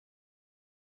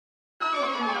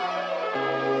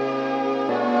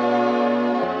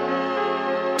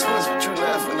That's what you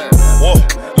laughing at. Whoa,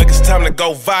 look, it's time to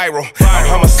go viral. I'm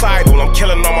homicidal, I'm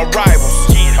killing all my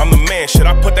rivals. I'm the man, shit,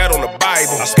 I put that on the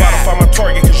Bible. Spotify my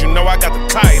target, cause you know I got the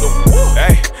title.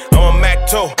 Hey, I'm a Mac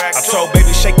too. I told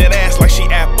baby shake that ass like she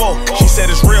Apple. She said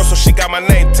it's real, so she got my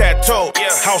name tattooed.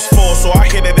 House full, so I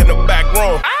hit it in the back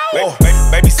room. Whoa,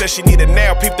 baby said she need it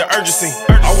now, peep the urgency.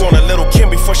 I want a little Kim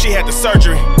before she had the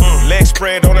surgery. Leg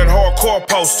spread on that hardcore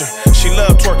poster. She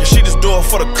love twerking, she just do it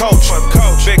for the coach.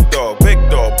 Big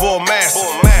dog, bull massive.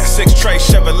 6 tray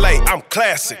Chevrolet, I'm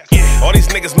classic. All these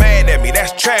niggas mad at me,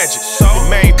 that's tragic. The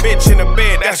main bitch in the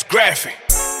bed, that's graphic.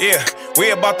 Yeah,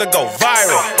 we about to go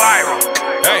viral.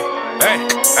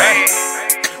 Hey,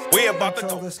 we about to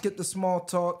go. Let's skip the small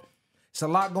talk. It's a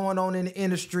lot going on in the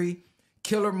industry.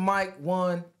 Killer Mike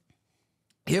won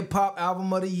Hip Hop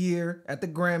Album of the Year at the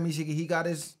Grammys. He got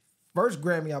his first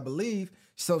Grammy, I believe.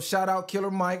 So shout out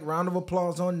Killer Mike. Round of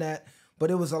applause on that. But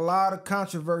it was a lot of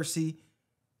controversy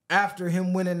after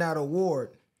him winning that award,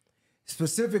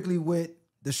 specifically with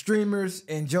the streamers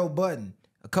and Joe Budden.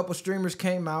 A couple streamers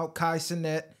came out. Kai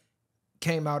Cenat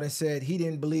came out and said he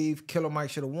didn't believe Killer Mike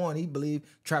should have won. He believed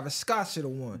Travis Scott should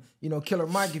have won. You know, Killer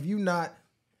Mike, if you're not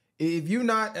an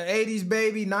 80s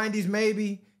baby, 90s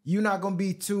maybe, you're not gonna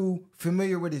be too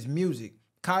familiar with his music.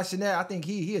 Kai Cenat, I think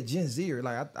he a Gen Zer.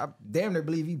 Like I damn near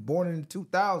believe he born in the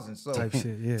 2000s. So type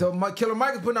shit, yeah. So Killer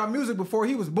Mike is putting out music before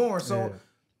he was born. So Yeah.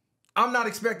 I'm not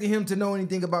expecting him to know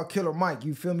anything about Killer Mike.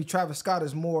 You feel me? Travis Scott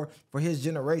is more for his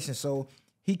generation. So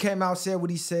he came out, said what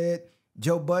he said.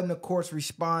 Joe Budden, of course,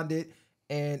 responded.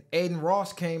 And Aiden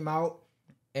Ross came out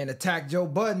and attacked Joe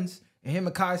Budden's. And him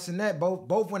and Kai Cenat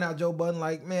both went out Joe Budden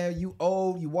like, man, you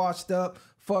old, you washed up.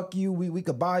 Fuck you. We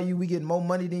could buy you. We get more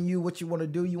money than you. What you want to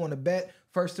do? You want to bet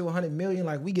first to 100 million?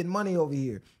 Like, we get money over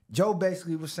here. Joe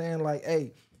basically was saying like,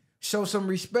 hey, show some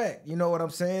respect. You know what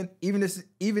I'm saying? Even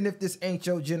if this ain't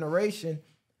your generation,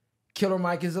 Killer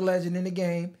Mike is a legend in the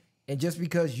game. And just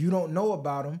because you don't know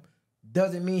about him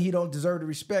doesn't mean he don't deserve the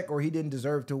respect or he didn't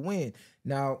deserve to win.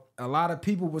 Now, a lot of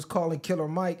people was calling Killer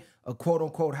Mike a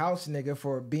quote-unquote house nigga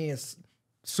for being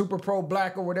super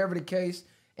pro-black or whatever the case.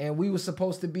 And we was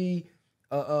supposed to be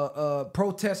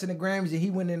protesting the Grammys and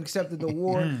he went and accepted the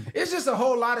award. It's just a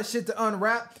whole lot of shit to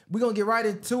unwrap. We're going to get right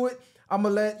into it. I'm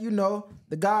going to let,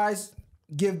 the guys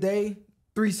give their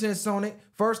 3 cents on it.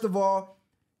 First of all,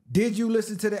 did you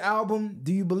listen to the album?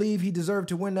 Do you believe he deserved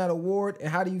to win that award? And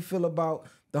how do you feel about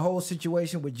the whole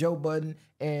situation with Joe Budden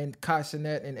and Kai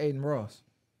Cenat and Aiden Ross?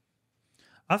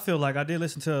 I feel like I did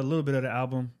listen to a little bit of the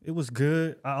album. It was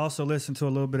good. I also listened to a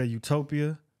little bit of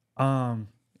Utopia.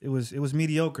 It was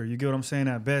mediocre. You get what I'm saying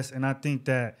at best. And I think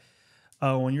that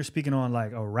when you're speaking on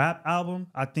like a rap album,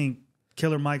 I think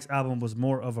Killer Mike's album was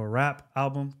more of a rap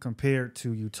album compared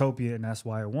to Utopia, and that's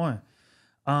why it won.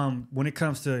 When it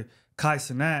comes to Kai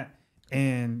Cenat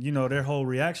and their whole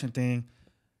reaction thing,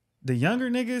 the younger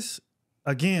niggas,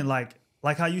 again, like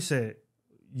how you said,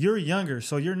 you're younger,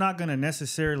 so you're not gonna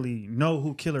necessarily know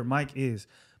who Killer Mike is.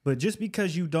 But just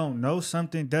because you don't know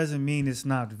something doesn't mean it's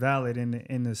not valid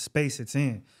in the space it's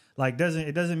in. Like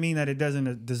it doesn't mean that it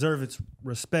doesn't deserve its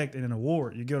respect in an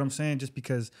award. You get what I'm saying? Just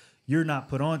because you're not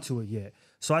put onto it yet.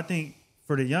 So I think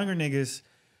for the younger niggas,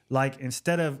 like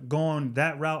instead of going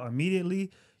that route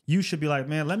immediately, you should be like,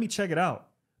 man, let me check it out.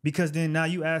 Because then now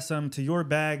you add something to your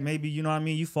bag. Maybe,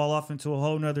 you fall off into a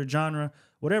whole nother genre,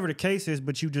 whatever the case is,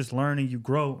 but you just learn and you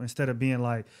grow instead of being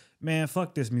like, man,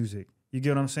 fuck this music. You get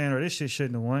what I'm saying? Or this shit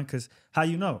shouldn't have won, because how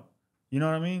you know? You know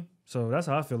what I mean? So that's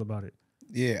how I feel about it.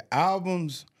 Yeah,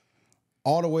 albums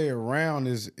all the way around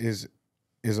is an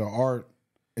artwork.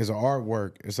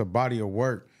 It's a body of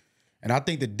work. And I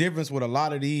think the difference with a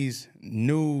lot of these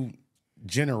new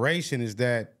generation is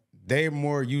that they're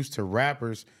more used to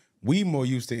rappers. We more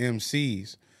used to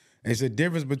MCs. It's a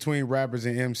difference between rappers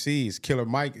and MCs. Killer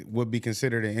Mike would be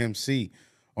considered an MC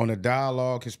on the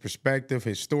dialogue, his perspective,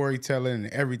 his storytelling,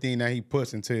 and everything that he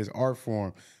puts into his art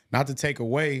form. Not to take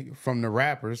away from the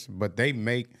rappers, but they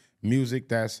make music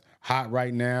that's hot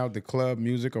right now, the club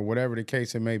music or whatever the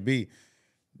case it may be.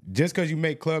 Just because you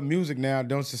make club music now,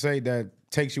 don't say that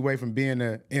takes you away from being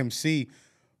an MC,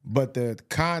 but the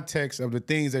context of the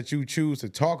things that you choose to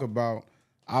talk about,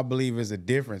 I believe, is a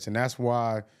difference. And that's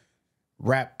why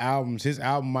rap albums, his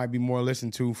album might be more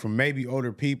listened to from maybe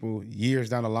older people years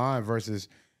down the line versus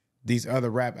these other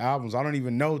rap albums. I don't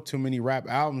even know too many rap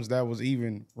albums that was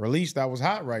even released that was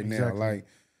hot right now. Exactly. Like,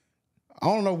 I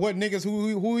don't know what niggas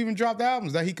who even dropped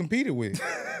albums that he competed with.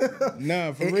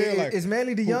 Nah, for real. Like, it's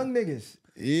mainly the young niggas.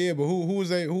 Yeah, but who was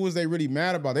they really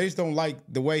mad about? They just don't like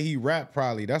the way he rap,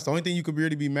 probably. That's the only thing you could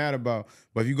really be mad about.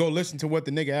 But if you go listen to what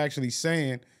the nigga actually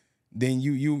saying, then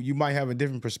you might have a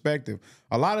different perspective.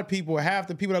 A lot of people, half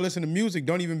the people that listen to music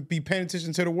don't even be paying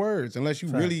attention to the words unless you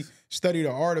really study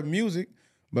the art of music.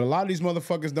 But a lot of these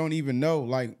motherfuckers don't even know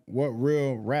like what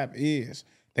real rap is.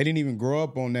 They didn't even grow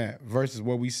up on that versus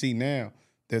what we see now.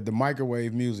 The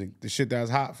microwave music, the shit that's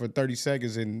hot for 30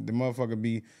 seconds and the motherfucker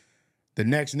be the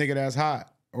next nigga that's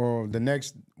hot or the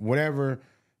next whatever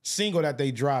single that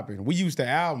they dropping. We used the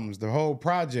albums, the whole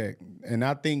project. And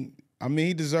I mean,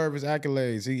 he deserves his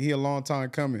accolades. He a long time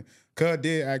coming. Cud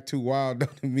did act too wild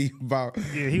to me about,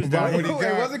 he was about what he Wait,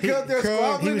 got. wasn't Cud there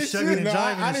squabbling and shit? and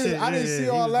jiving and shit. I didn't see he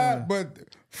all was that, but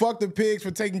fuck the pigs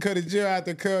for taking Cud to jail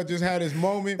after Cud just had his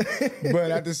moment.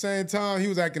 But at the same time, he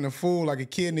was acting a fool, like a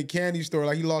kid in the candy store,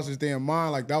 like he lost his damn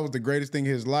mind, like that was the greatest thing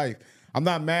in his life. I'm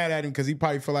not mad at him because he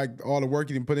probably feel like all the work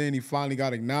he didn't put in, he finally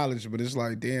got acknowledged. But it's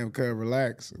like, damn, Cud,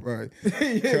 relax. Like,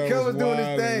 yeah, Cud was doing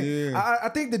his thing. Yeah. I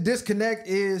think the disconnect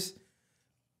is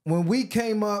when we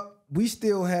came up, we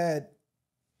still had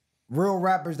real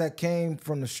rappers that came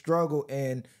from the struggle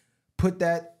and put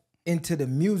that into the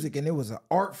music, and it was an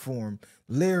art form.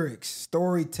 Lyrics,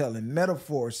 storytelling,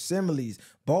 metaphors, similes,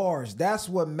 bars. That's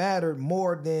what mattered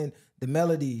more than the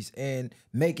melodies and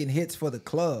making hits for the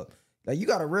club. Like, you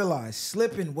got to realize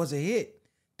Slippin' was a hit.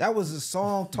 That was a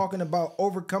song talking about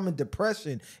overcoming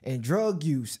depression and drug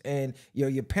use and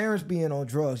your parents being on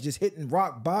drugs, just hitting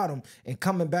rock bottom and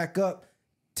coming back up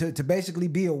to basically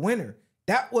be a winner.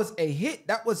 That was a hit.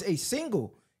 That was a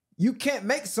single. You can't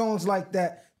make songs like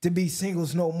that to be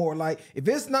singles no more. Like, if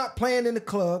it's not playing in the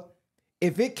club,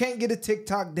 if it can't get a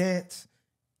TikTok dance,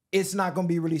 it's not going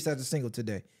to be released as a single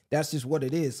today. That's just what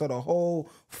it is. So the whole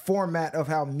format of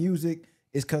how music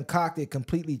is concocted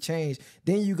completely changed.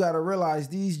 Then you got to realize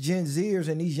these Gen Zers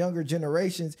and these younger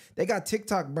generations, they got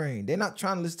TikTok brain. They're not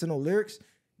trying to listen to no lyrics.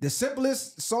 The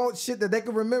simplest song shit that they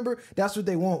can remember, that's what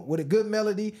they want. With a good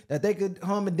melody that they could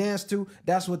hum and dance to,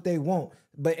 that's what they want.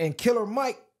 And Killer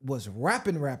Mike was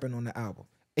rapping on the album.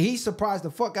 He surprised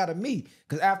the fuck out of me.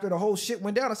 Because after the whole shit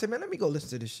went down, I said, man, let me go listen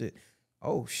to this shit.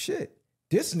 Oh, shit.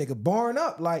 This nigga barring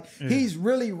up. Like, he's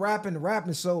really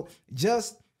rapping. So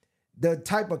just the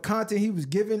type of content he was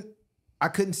giving, I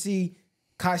couldn't see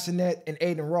Kai Cenat and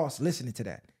Aiden Ross listening to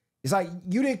that. It's like,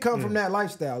 you didn't come from that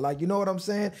lifestyle. Like, you know what I'm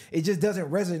saying? It just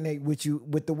doesn't resonate with you,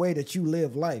 with the way that you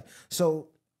live life. So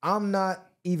I'm not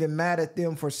even mad at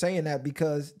them for saying that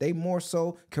because they more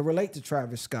so can relate to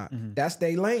Travis Scott. That's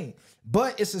their lane.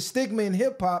 But it's a stigma in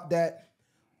hip hop that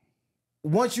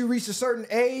once you reach a certain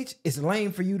age, it's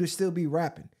lame for you to still be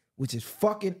rapping, which is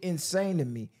fucking insane to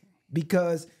me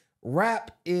because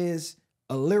rap is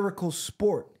a lyrical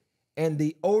sport. And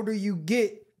the older you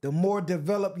get, the more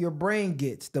developed your brain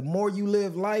gets. The more you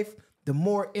live life, the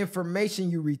more information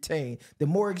you retain, the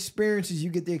more experiences you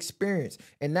get to experience.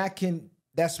 And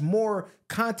that's more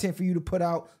content for you to put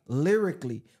out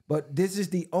lyrically. But this is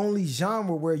the only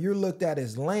genre where you're looked at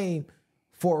as lame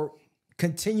for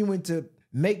continuing to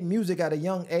make music at a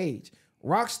young age.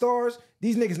 Rock stars,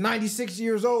 these niggas 96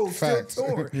 years old, Facts.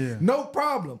 still touring. No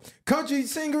problem. Country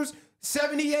singers,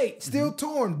 78, still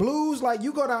touring. Blues, like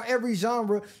you go down every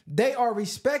genre, they are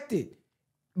respected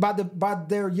by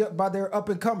their up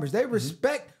and comers. They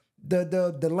respect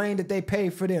the lane that they pay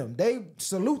for them. They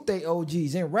salute they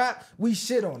OGs. In rap, we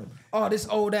shit on them. Oh, this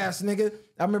old ass nigga.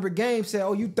 I remember Game said,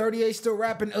 "Oh, you 38 still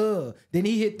rapping?" Then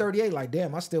he hit 38. Like,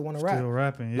 damn, I still want to rap. Still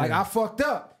rapping. Yeah. Like, I fucked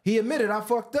up. He admitted I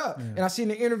fucked up. And I seen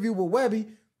an interview with Webby.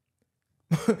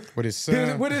 With his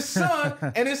son. With his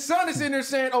son. And his son is in there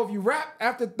saying, oh, if you rap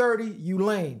after 30, you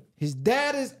lame. His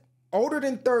dad is older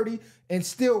than 30 and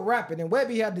still rapping. And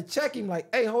Webby had to check him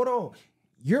like, hey, hold on.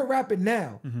 You're rapping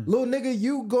now. Little nigga,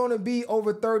 you gonna be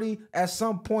over 30 at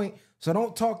some point. So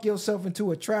don't talk yourself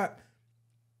into a trap.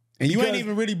 And you ain't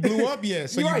even really blew up yet.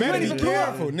 So you better be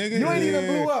careful, nigga. You ain't even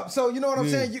blew up. So you know what I'm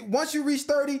saying? Once you reach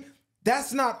 30,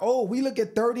 that's not old. We look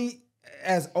at 30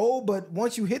 as old, but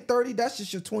once you hit 30, that's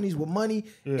just your 20s with money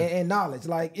and knowledge.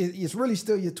 Like, it's really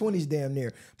still your 20s damn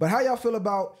near. But how y'all feel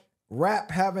about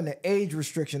rap having an age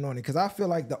restriction on it? Because I feel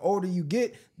like the older you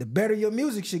get, the better your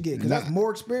music should get. Because that's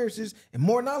more experiences and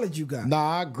more knowledge you got.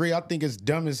 Nah, I agree. I think it's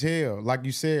dumb as hell. Like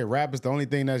you said, rap is the only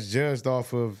thing that's judged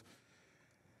off the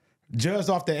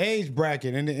age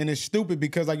bracket. And it's stupid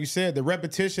because, like you said, the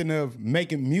repetition of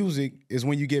making music is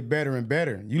when you get better and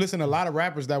better. You listen to a lot of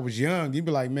rappers that was young, you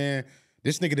be like, man,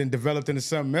 This nigga done developed into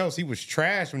something else. He was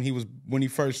trash when he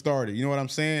first started. You know what I'm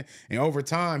saying? And over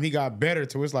time, he got better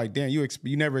to it's like, damn, you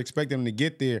never expect him to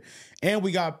get there. And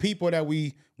we got people that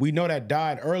we know that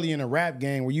died early in the rap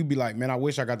game where you be like, man, I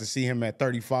wish I got to see him at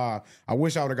 35. I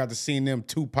wish I would have got to see them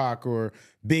Tupac or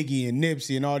Biggie and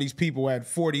Nipsey and all these people at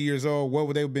 40 years old. What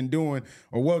would they have been doing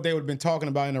or what they would have been talking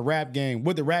about in the rap game?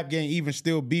 Would the rap game even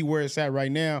still be where it's at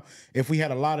right now if we had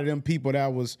a lot of them people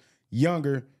that was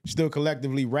younger still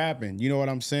collectively rapping? You know what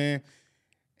I'm saying?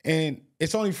 And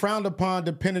it's only frowned upon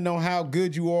depending on how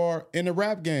good you are in the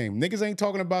rap game. Niggas ain't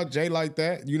talking about Jay like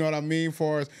that. You know what I mean?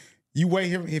 For as you wait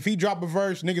him, if he drop a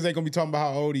verse, niggas ain't gonna be talking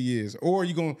about how old he is. Or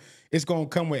it's gonna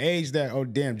come with age that, oh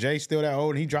damn, Jay still that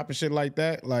old and he dropping shit like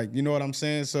that. Like, you know what I'm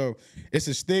saying? So it's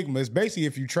a stigma. It's basically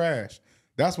if you trash.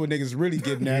 That's what niggas really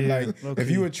getting at. Yeah, like, okay. if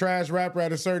you a trash rapper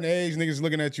at a certain age, niggas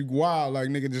looking at you wild. Like,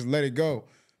 nigga, just let it go.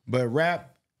 But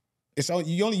rap,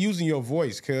 you only using your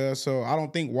voice, cuz. So I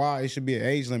don't think why it should be an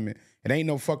age limit. It ain't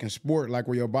no fucking sport like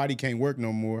where your body can't work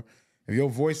no more. If your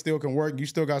voice still can work, you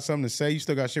still got something to say, you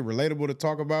still got shit relatable to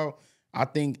talk about, I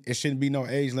think it shouldn't be no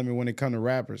age limit when it comes to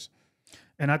rappers.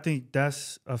 And I think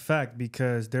that's a fact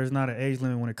because there's not an age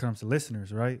limit when it comes to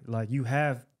listeners, right? Like you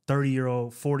have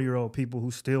 30-year-old, 40-year-old people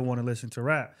who still want to listen to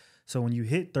rap. So when you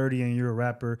hit 30 and you're a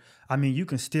rapper, I mean, you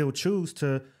can still choose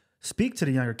to speak to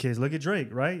the younger kids. Look at Drake,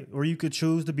 right? Or you could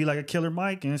choose to be like a Killer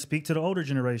Mike and speak to the older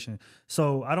generation.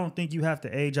 So I don't think you have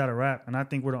to age out of rap. And I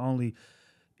think we're the only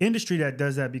industry that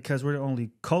does that because we're the only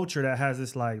culture that has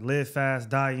this like live fast,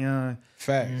 die young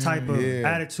type of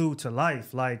attitude to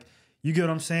life. Like, you get what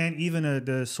I'm saying? Even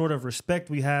the sort of respect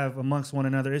we have amongst one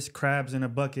another, it's crabs in a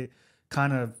bucket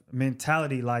kind of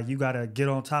mentality. Like, you got to get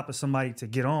on top of somebody to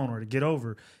get on or to get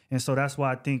over. And so that's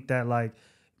why I think that, like,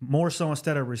 more so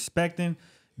instead of respecting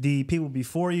the people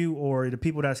before you or the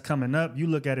people that's coming up, you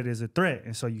look at it as a threat.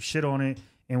 And so you shit on it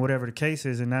and whatever the case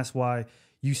is. And that's why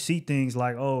you see things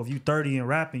like, oh, if you 30 and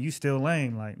rapping, you still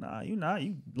lame. Like, nah, you not.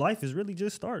 Life is really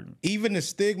just starting. Even the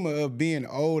stigma of being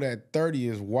old at 30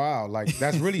 is wild. Like,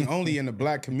 that's really only in the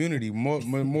black community,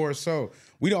 more so.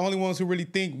 We the only ones who really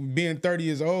think being 30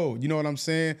 is old. You know what I'm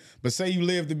saying? But say you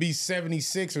live to be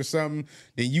 76 or something,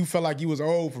 then you felt like you was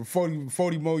old for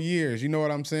 40 more years. You know what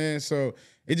I'm saying? So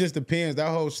it just depends. That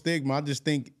whole stigma, I just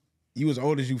think you as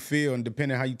old as you feel and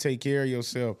depending how you take care of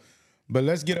yourself. But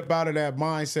let's get up out of that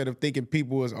mindset of thinking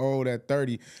people is old at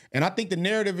 30. And I think the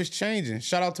narrative is changing.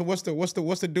 Shout out to what's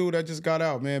the dude that just got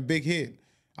out, man? Big Hit.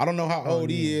 I don't know how old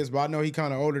he is, but I know he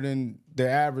kind of older than the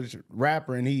average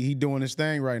rapper, and he doing his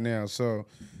thing right now. So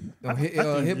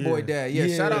Hit Boy Dad. Yeah,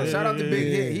 shout out to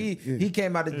Big Hit. He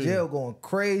came out of jail going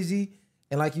crazy.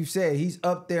 And like you said, he's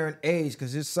up there in age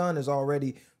because his son is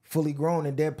already fully grown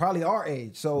and they're probably our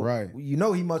age. So you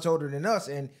know he much older than us,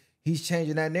 and he's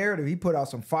changing that narrative. He put out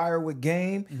some fire with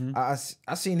Game. I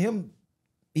seen him.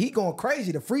 He going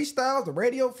crazy. The freestyles, the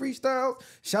radio freestyles.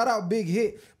 Shout out Big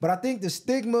Hit. But I think the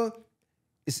stigma,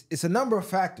 it's a number of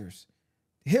factors.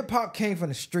 Hip hop came from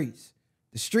the streets.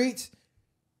 The streets,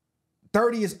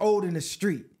 30 is old in the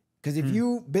street. Because if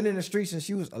you've been in the street since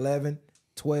you was 11,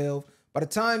 12, by the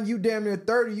time you damn near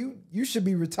 30, you should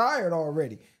be retired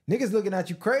already. Niggas looking at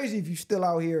you crazy if you still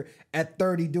out here at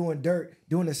 30 doing dirt,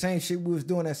 doing the same shit we was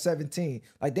doing at 17.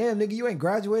 Like, damn, nigga, you ain't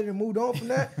graduated and moved on from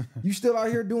that? You still out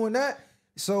here doing that?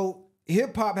 So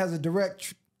hip-hop has a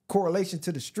direct correlation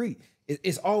to the street.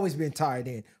 It's always been tied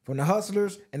in. From the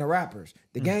hustlers and the rappers.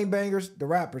 The gangbangers, the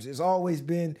rappers. It's always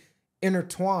been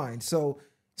intertwined. So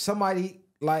somebody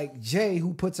like Jay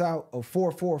who puts out a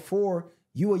 444,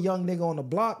 you a young nigga on the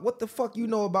block, what the fuck you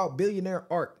know about billionaire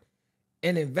art?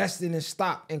 And investing in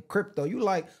stock and crypto. You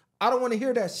like, I don't want to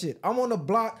hear that shit. I'm on the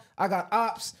block. I got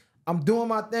ops. I'm doing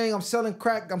my thing. I'm selling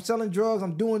crack. I'm selling drugs.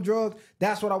 I'm doing drugs.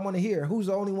 That's what I want to hear. Who's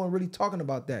the only one really talking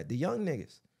about that? The young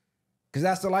niggas. Because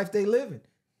that's the life they living.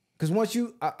 Because once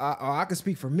I can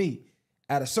speak for me.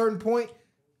 At a certain point,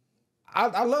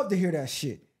 I love to hear that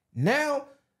shit. Now,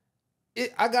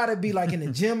 I got to be like in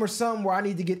the gym or something where I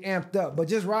need to get amped up. But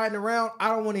just riding around, I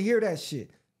don't want to hear that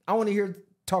shit. I want to hear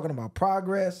talking about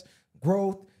progress,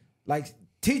 growth, like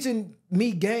teaching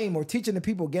me game or teaching the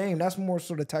people game. That's more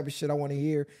sort of type of shit I want to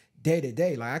hear day to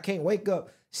day. Like, I can't wake up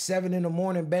 7 in the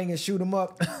morning, bang and shoot them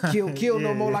up, kill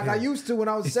no more like I used to when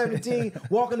I was 17,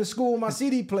 walking to school with my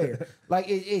CD player. Like,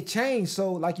 it changed.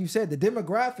 So like you said, the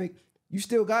demographic, you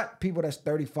still got people that's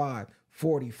 35,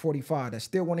 40, 45 that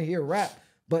still want to hear rap,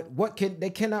 but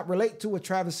they cannot relate to a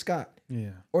Travis Scott. Yeah.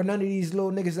 Or none of these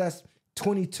little niggas that's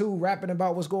 22 rapping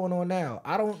about what's going on now.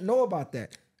 I don't know about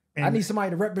that. And I need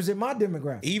somebody to represent my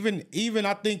demographic. Even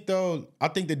I think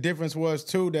the difference was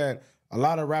too that a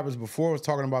lot of rappers before was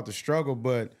talking about the struggle,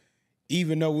 but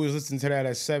even though we was listening to that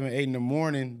at 7, 8 in the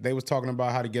morning, they was talking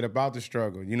about how to get up out the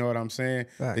struggle. You know what I'm saying?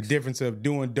 Facts. The difference of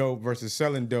doing dope versus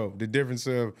selling dope. The difference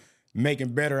of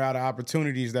making better out of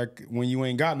opportunities that when you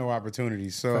ain't got no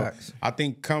opportunities. So Facts. I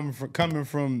think coming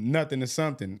from nothing to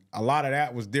something, a lot of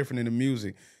that was different in the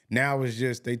music. Now it's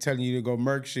just they telling you to go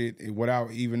murk shit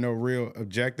without even no real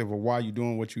objective of why you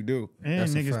doing what you do. And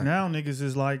That's a niggas fact. now, niggas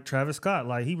is like Travis Scott.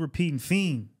 Like, he repeating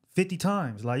Fiend 50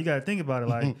 times. Like, you got to think about it.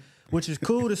 Like, which is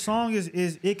cool. The song is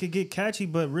it could get catchy,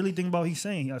 but really think about what he's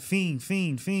saying. Fiend,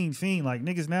 fiend, fiend, fiend. Like,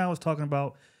 niggas now is talking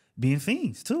about being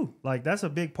fiends, too. Like, that's a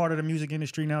big part of the music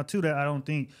industry now, too, that I don't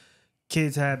think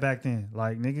kids had back then.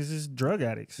 Like, niggas is drug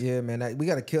addicts. Yeah, man, we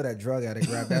got to kill that drug addict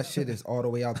rap. That shit is all the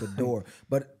way out the door.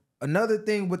 But another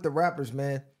thing with the rappers,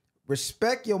 man,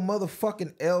 respect your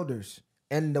motherfucking elders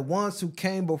and the ones who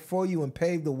came before you and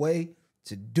paved the way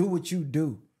to do what you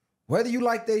do. Whether you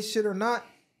like they shit or not,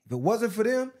 if it wasn't for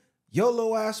them, your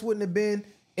little ass wouldn't have been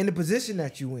in the position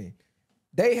that you in.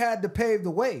 They had to pave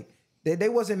the way. They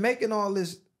wasn't making all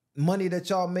this money that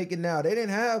y'all making now. They didn't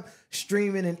have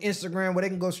streaming and Instagram where they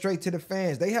can go straight to the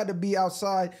fans. They had to be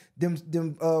outside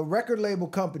them record label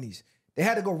companies. They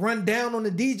had to go run down on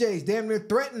the DJs, damn near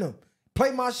threaten them.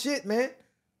 Play my shit, man.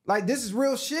 Like, this is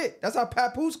real shit. That's how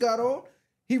Papoose got on.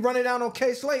 He running down on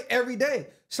K-Slate every day.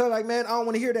 So like, man, I don't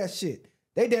want to hear that shit.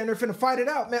 They damn near finna fight it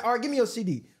out, man. All right, give me your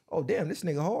CD. Oh, damn, this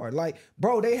nigga hard. Like,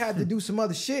 bro, they had to do some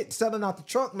other shit, selling out the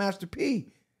trunk, Master P.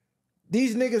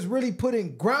 These niggas really put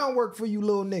in groundwork for you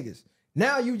little niggas.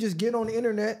 Now you just get on the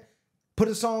internet, put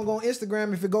a song on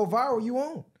Instagram. If it go viral, you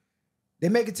on. They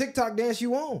make a TikTok dance,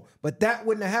 you on. But that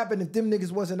wouldn't have happened if them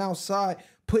niggas wasn't outside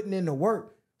putting in the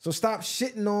work. So stop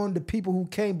shitting on the people who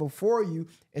came before you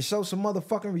and show some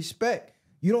motherfucking respect.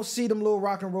 You don't see them little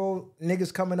rock and roll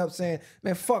niggas coming up saying,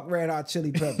 man, fuck Red Hot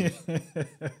Chili Peppers.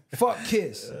 Fuck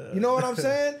Kiss. You know what I'm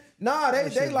saying? Nah,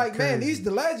 they like, man, these the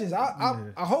legends.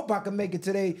 I hope I can make it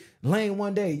to their lane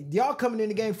one day. Y'all coming in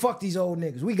the game, fuck these old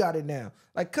niggas. We got it now.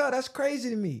 Like, cuz, that's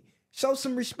crazy to me. Show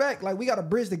some respect. Like, we got to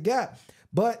bridge the gap.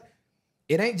 But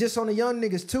it ain't just on the young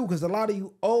niggas too, because a lot of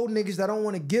you old niggas that don't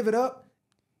want to give it up,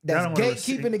 that's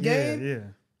gatekeeping the game. Yeah.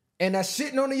 And that's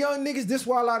shitting on the young niggas. This is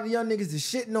why a lot of the young niggas is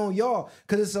shitting on y'all.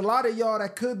 Because it's a lot of y'all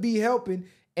that could be helping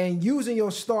and using your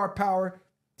star power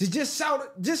to just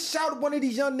shout one of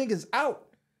these young niggas out.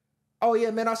 Oh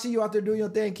yeah, man, I see you out there doing your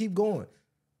thing. Keep going.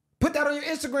 Put that on your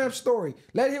Instagram story.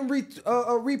 Let him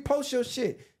repost your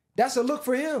shit. That's a look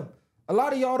for him. A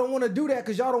lot of y'all don't want to do that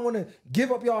because y'all don't want to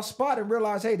give up y'all spot and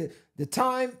realize, hey, the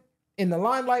time in the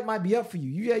limelight might be up for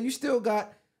you. Yeah, you still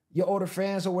got your older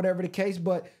fans or whatever the case,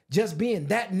 but just being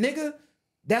that nigga,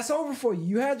 that's over for you.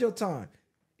 You had your time.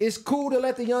 It's cool to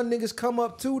let the young niggas come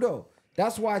up too, though.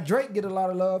 That's why Drake get a lot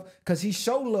of love, because he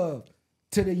show love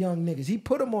to the young niggas. He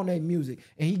put them on their music,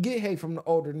 and he get hate from the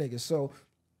older niggas. So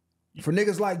for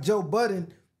niggas like Joe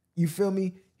Budden, you feel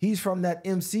me? He's from that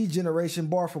MC generation,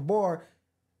 bar for bar.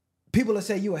 People will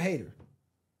say you a hater.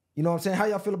 You know what I'm saying? How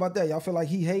y'all feel about that? Y'all feel like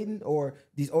he hating, or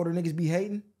these older niggas be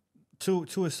hating?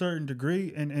 To a certain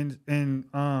degree, and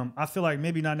I feel like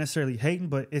maybe not necessarily hating,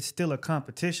 but it's still a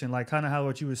competition. Like kind of how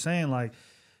what you were saying, like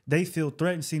they feel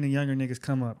threatened seeing the younger niggas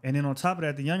come up, and then on top of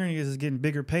that, the younger niggas is getting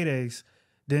bigger paydays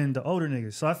than the older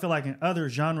niggas. So I feel like in other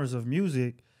genres of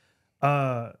music,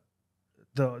 the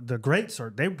greats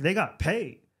they got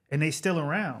paid and they still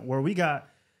around. Where we got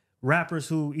rappers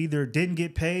who either didn't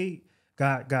get paid,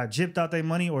 got gypped out their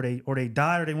money, or they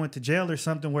died, or they went to jail or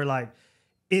something. Where like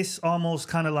it's almost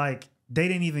kind of like they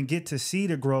didn't even get to see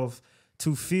the growth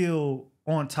to feel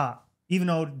on top, even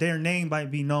though their name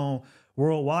might be known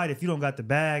worldwide. If you don't got the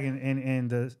bag and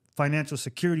the financial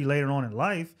security later on in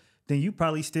life, then you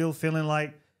probably still feeling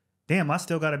like, damn, I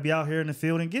still got to be out here in the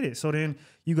field and get it. So then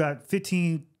you got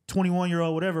 15,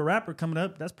 21-year-old whatever rapper coming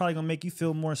up. That's probably going to make you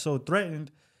feel more so threatened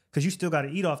because you still got to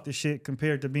eat off this shit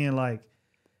compared to being like,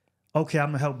 okay, I'm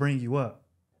going to help bring you up.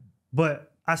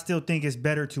 But I still think it's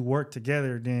better to work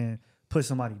together than put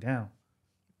somebody down.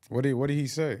 What did he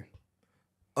say?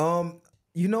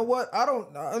 You know what?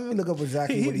 Let me look up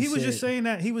exactly what he said. He was just saying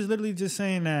that. He was literally just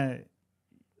saying that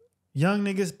young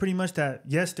niggas pretty much that,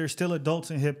 yes, they're still adults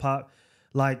in hip hop.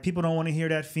 Like, people don't want to hear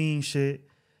that fiend shit.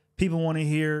 People want to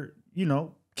hear,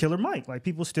 Killer Mike. Like,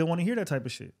 people still want to hear that type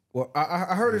of shit. Well,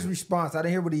 I heard his response. I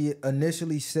didn't hear what he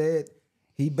initially said.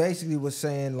 He basically was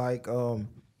saying, like,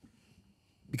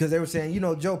 because they were saying,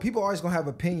 Joe, people always gonna have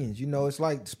opinions. It's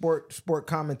like sport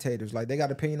commentators. Like, they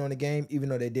got opinion on the game even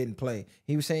though they didn't play.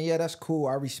 He was saying, yeah, that's cool.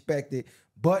 I respect it.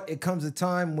 But it comes a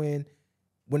time when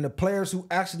the players who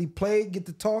actually played get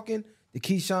to talking, the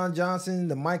Keyshawn Johnson,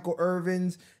 the Michael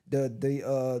Irvins,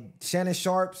 the Shannon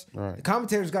Sharps. Right. The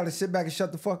commentators got to sit back and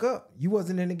shut the fuck up. You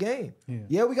wasn't in the game.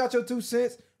 Yeah, we got your 2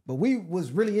 cents, but we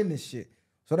was really in this shit.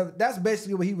 So that's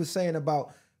basically what he was saying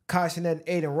about Kai Cenat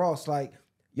and Aiden Ross. Like,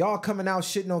 y'all coming out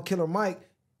shitting on Killer Mike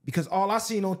because all I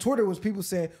seen on Twitter was people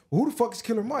saying, well, who the fuck is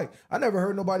Killer Mike? I never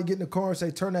heard nobody get in the car and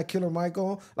say, turn that Killer Mike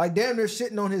on. Like, damn, they're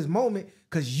shitting on his moment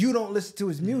because you don't listen to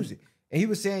his music. And he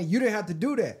was saying, you didn't have to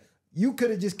do that. You could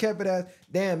have just kept it as,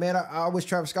 damn, man, I wish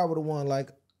Travis Scott would have won. Like,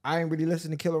 I ain't really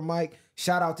listening to Killer Mike.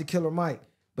 Shout out to Killer Mike.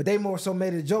 But they more so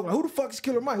made it a joke. Like, who the fuck is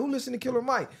Killer Mike? Who listened to Killer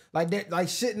Mike? Like that, like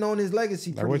shitting on his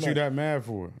legacy. Like, what you that mad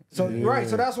for? So right,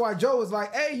 so that's why Joe was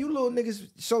like, hey, you little niggas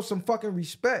show some fucking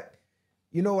respect.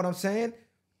 You know what I'm saying?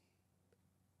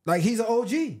 Like, he's an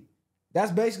OG.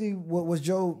 That's basically what was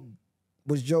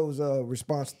Joe's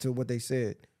response to what they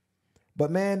said.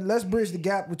 But man, let's bridge the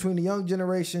gap between the young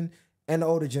generation and the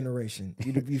older generation.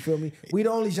 You feel me? We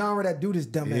the only genre that do this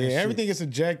dumbass shit. Yeah, everything is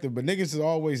subjective, but niggas is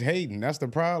always hating. That's the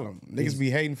problem. Niggas be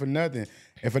hating for nothing.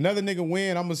 If another nigga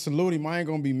win, I'ma salute him. I ain't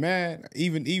gonna be mad.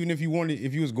 Even if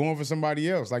you was going for somebody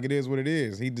else, like it is what it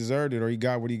is. He deserved it or he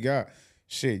got what he got.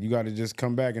 Shit, you gotta just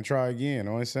come back and try again. You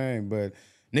know what I'm saying? But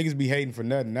niggas be hating for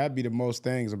nothing. That'd be the most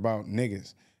things about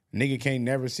niggas. Nigga can't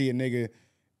never see a nigga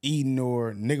eating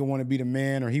or nigga want to be the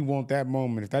man or he want that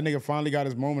moment. If that nigga finally got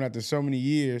his moment after so many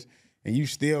years and you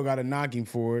still got to knock him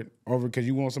for it over because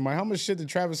you want somebody, how much shit did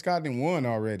Travis Scott done won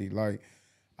already? Like,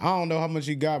 I don't know how much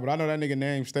he got, but I know that nigga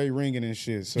name stay ringing and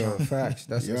shit. So facts.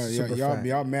 That's super fact.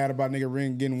 Y'all mad about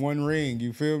nigga getting one ring.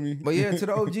 You feel me? But yeah, to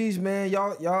the OGs, man,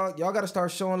 y'all got to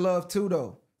start showing love too,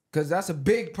 though, because that's a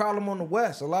big problem on the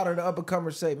West. A lot of the up and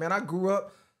comers say, man, I grew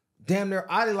up damn near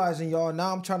idolizing y'all.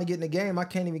 Now I'm trying to get in the game. I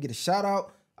can't even get a shout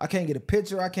out. I can't get a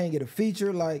picture. I can't get a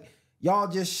feature. Like, y'all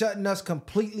just shutting us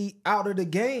completely out of the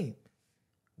game.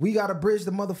 We got to bridge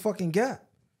the motherfucking gap.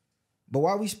 But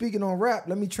while we speaking on rap,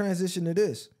 let me transition to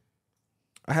this.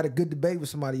 I had a good debate with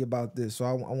somebody about this, so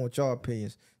I want y'all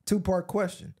opinions. 2-part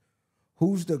question.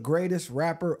 Who's the greatest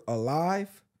rapper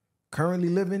alive, currently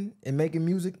living and making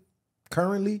music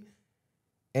currently?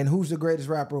 And who's the greatest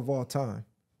rapper of all time?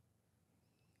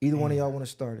 Either one of y'all want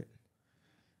to start it?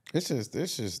 This is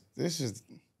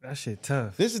That shit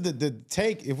tough. This is the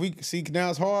take. If we see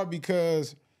now, it's hard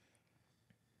because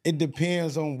it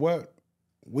depends on what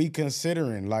we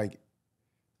considering. Like,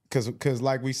 cause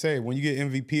like we say, when you get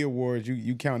MVP awards,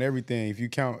 you count everything. If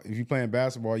you playing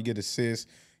basketball, you get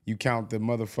assists. You count the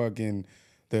motherfucking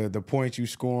the points you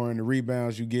scoring, the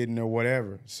rebounds you getting, or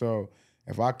whatever. So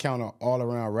if I count an all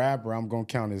around rapper, I'm gonna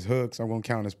count his hooks. I'm gonna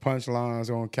count his punchlines.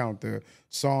 I'm gonna count the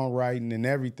songwriting and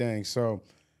everything. So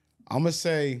I'm gonna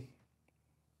say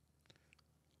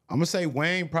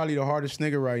Wayne probably the hardest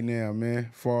nigga right now, man.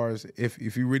 As far as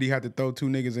if you really have to throw 2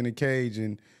 niggas in a cage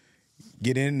and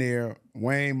get in there,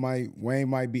 Wayne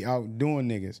might be out doing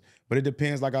niggas. But it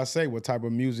depends, like I say, what type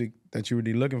of music that you're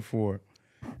really looking for.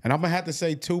 And I'm gonna have to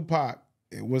say Tupac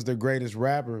was the greatest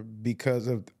rapper because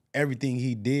of everything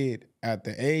he did at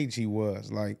the age he was.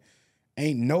 Like,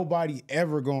 ain't nobody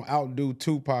ever gonna outdo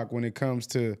Tupac when it comes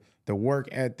to the work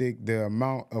ethic, the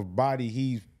amount of body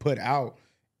he's put out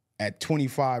at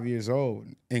 25 years old,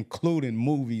 including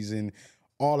movies and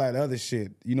all that other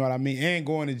shit. You know what I mean? And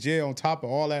going to jail on top of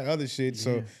all that other shit. Yeah.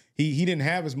 So he didn't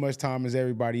have as much time as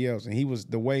everybody else. And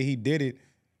the way he did it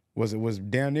was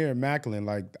damn near immaculate.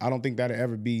 Like, I don't think that'll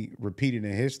ever be repeated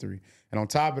in history. And on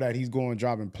top of that, he's going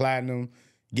dropping platinum,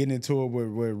 getting into it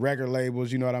with record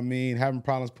labels, you know what I mean? Having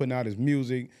problems putting out his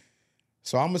music.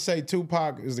 So I'm gonna say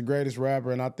Tupac is the greatest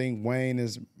rapper, and I think Wayne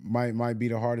might be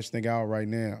the hardest thing out right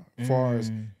now, as far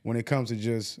as when it comes to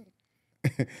just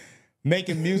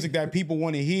making music that people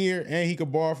want to hear, and he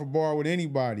could bar for bar with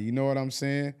anybody. You know what I'm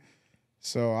saying?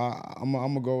 So I'm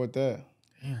gonna go with that.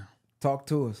 Yeah. Talk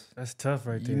to us. That's tough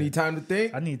right there. You need time to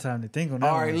think? I need time to think on that.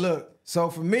 All right, look.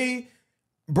 So for me,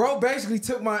 bro basically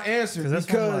took my answer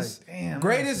because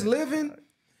greatest living.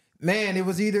 Man, it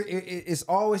was either it's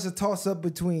always a toss up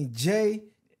between Jay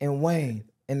and Wayne.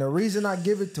 And the reason I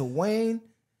give it to Wayne,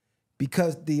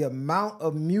 because the amount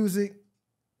of music,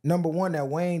 number one, that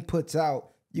Wayne puts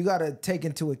out, you gotta take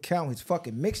into account his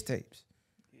fucking mixtapes.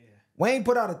 Yeah. Wayne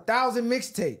put out 1,000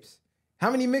 mixtapes.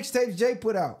 How many mixtapes Jay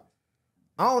put out?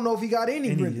 I don't know if he got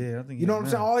any really. Yeah, I think you know what I'm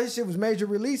saying? All his shit was major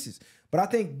releases. But I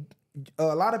think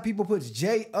a lot of people put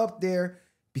Jay up there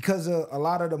because of a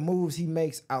lot of the moves he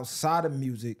makes outside of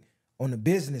music. On the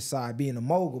business side, being a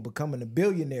mogul, becoming a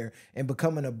billionaire, and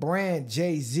becoming a brand,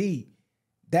 Jay-Z,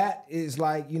 that is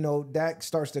like, you know, that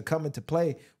starts to come into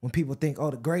play when people think, oh,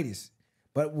 the greatest.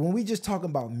 But when we just talking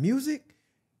about music,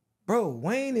 bro,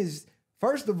 Wayne is,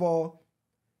 first of all,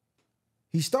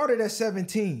 He started at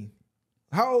 17.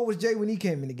 How old was Jay when he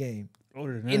came in the game?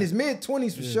 Older than that. In his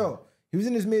mid-20s for sure. He was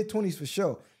in his mid-20s for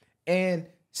sure. And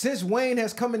since Wayne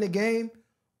has come in the game,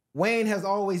 Wayne has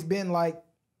always been like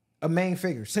a main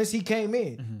figure since he came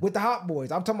in with the Hot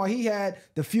Boys. I'm talking about he had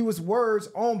the fewest words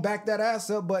on Back That Ass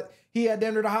Up, but he had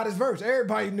damn near the hottest verse.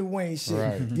 Everybody knew Wayne shit.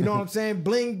 Right. You know what I'm saying?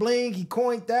 Bling, bling. He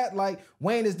coined that. Like,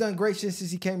 Wayne has done great shit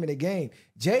since he came in the game.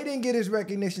 Jay didn't get his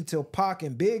recognition till Pac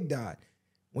and Big died.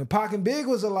 When Pac and Big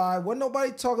was alive, wasn't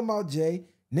nobody talking about Jay.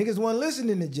 Niggas wasn't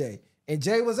listening to Jay. And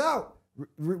Jay was out.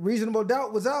 Reasonable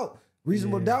Doubt was out.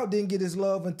 Reasonable Doubt didn't get his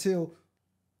love until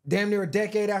damn near a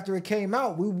decade after it came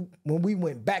out. When we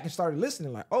went back and started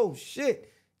listening, like, oh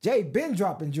shit, Jay been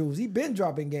dropping jewels. He been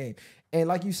dropping game. And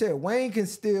like you said, Wayne can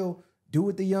still do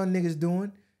what the young niggas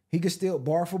doing. He can still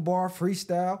bar for bar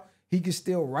freestyle. He can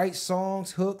still write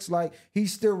songs, hooks. Like,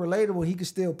 he's still relatable. He can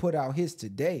still put out hits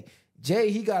today.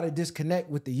 Jay, he got to disconnect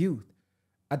with the youth.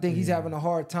 I think he's having a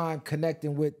hard time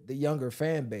connecting with the younger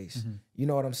fan base. You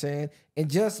know what I'm saying? And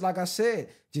just like I said,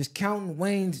 just counting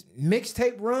Wayne's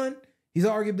mixtape run, he's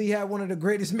arguably had one of the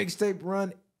greatest mixtape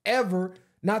run ever.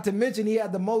 Not to mention he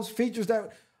had the most features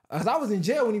that... Cause I was in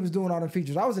jail when he was doing all the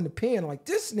features. I was in the pen like,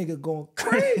 this nigga going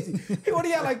crazy. He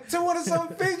only had like 200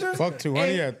 something features. Fuck 200,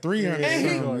 he had 300.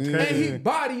 And he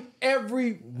bodied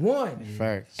every one.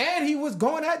 Facts. And he was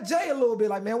going at Jay a little bit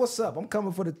like, man, what's up? I'm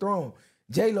coming for the throne.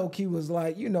 Jay low-key was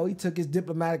like, you know, he took his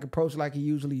diplomatic approach like he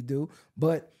usually do.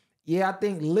 But yeah, I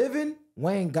think living,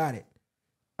 Wayne got it.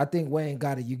 I think Wayne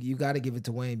got it. You got to give it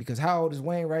to Wayne because how old is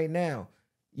Wayne right now?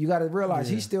 You got to realize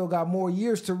he still got more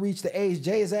years to reach the age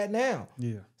Jay is at now.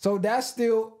 Yeah. So that's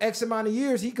still X amount of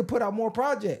years. He could put out more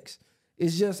projects.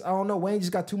 It's just, I don't know, Wayne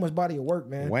just got too much body of work,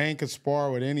 man. Wayne could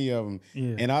spar with any of them.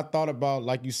 Yeah. And I thought about,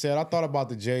 like you said, I thought about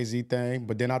the Jay-Z thing,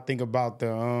 but then I think about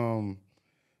the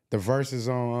verses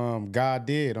on God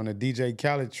Did on the DJ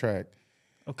Khaled track.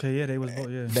 Okay, yeah, they was both,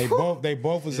 yeah. They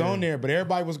both was on there, but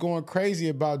everybody was going crazy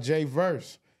about Jay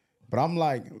verse. But I'm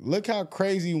like, look how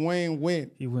crazy Wayne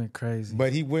went. He went crazy.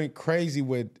 But he went crazy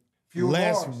with fewer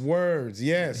less bars. Words.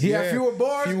 Yes. He had fewer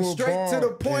bars, straight to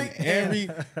the point.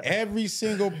 And every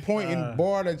single point in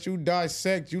bar that you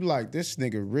dissect, you like, this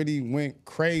nigga really went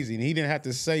crazy. And he didn't have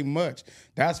to say much.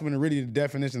 That's when really the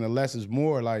definition of less is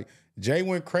more. Like, Jay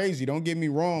went crazy. Don't get me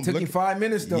wrong. Took him 5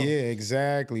 minutes, though. Yeah,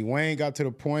 exactly. Wayne got to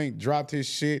the point, dropped his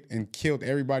shit, and killed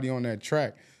everybody on that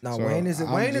track. Now, so Wayne is a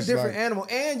different animal.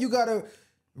 And you got to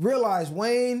realize,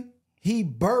 Wayne, he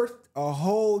birthed a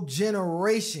whole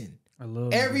generation. I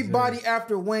love everybody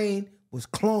after Wayne was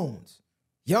clones.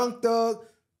 Young Thug,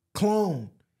 clone.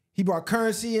 He brought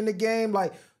Currency in the game.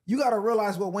 Like, you got to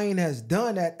realize what Wayne has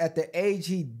done at the age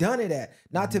he done it at.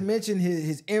 Not to mention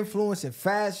his influence in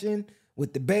fashion,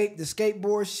 with the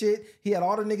skateboard shit. He had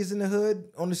all the niggas in the hood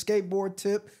on the skateboard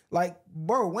tip. Like,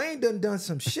 bro, Wayne done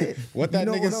some shit. What that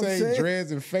nigga say,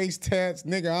 dreads and face tats?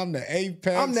 Nigga, I'm the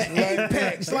apex. I'm the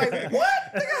apex. Like, what?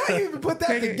 Nigga, how you even put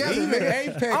that together, even nigga?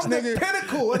 Apex, I'm nigga. the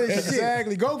pinnacle of this shit.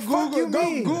 Exactly. Go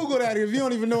Google that if you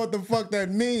don't even know what the fuck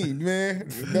that means, man.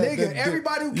 Nigga,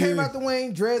 everybody who came out the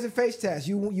Wayne, dreads and face tats,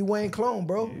 you Wayne clone,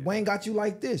 bro. Yeah. Wayne got you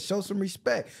like this. Show some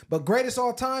respect. But greatest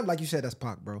all time, like you said, that's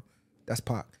Pac, bro. That's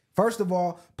Pac. First of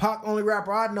all, Pac, only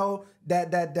rapper I know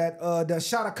that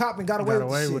shot a cop and got away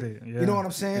with it. Yeah. You know what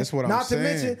I'm saying? That's what Not I'm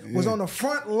saying. to mention, was on the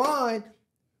front line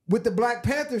with the Black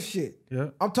Panther shit.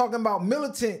 Yeah. I'm talking about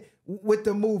militant with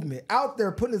the movement, out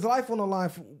there putting his life on the line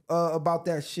about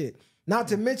that shit. Not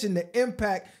to mention the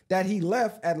impact that he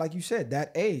left at, like you said,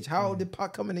 that age. How old did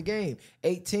Pac come in the game?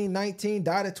 18, 19,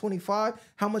 died at 25?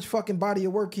 How much fucking body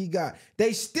of work he got?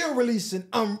 They still releasing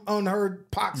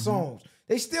unheard Pac songs.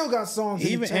 They still got songs.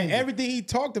 And everything he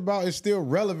talked about is still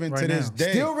relevant to this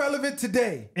day. Still relevant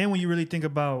today. And when you really think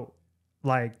about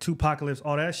like Tupacalypse,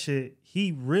 all that shit,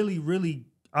 he really, really,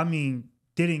 I mean,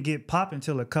 didn't get pop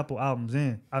until a couple albums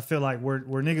in. I feel like where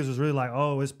niggas was really like,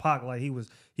 oh, it's Pac. Like he was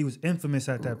infamous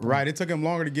at that point. Right. It took him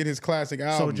longer to get his classic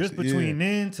albums. So just between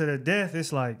then to the death,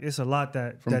 it's like it's a lot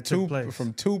that took place.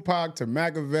 From Tupac to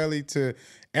Machiavelli to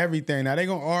everything. Now they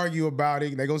gonna argue about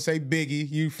it. They gonna say Biggie.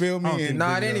 You feel me? It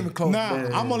ain't even close.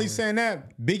 Nah, I'm only saying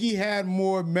that Biggie had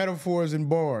more metaphors and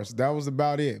bars. That was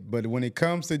about it. But when it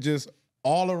comes to just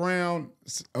all around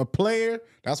a player,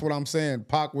 that's what I'm saying.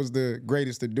 Pac was the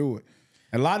greatest to do it.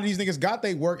 And a lot of these niggas got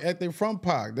their work ethic from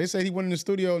Pac. They said he went in the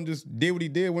studio and just did what he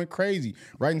did, went crazy,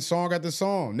 writing song after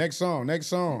song, next song, next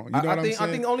song. You know what I'm saying?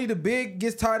 I think only the Big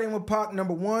gets tied in with Pac,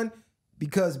 number one,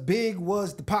 because Big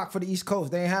was the Pac for the East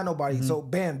Coast. They ain't had nobody. So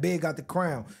bam, Big got the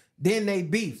crown. Then they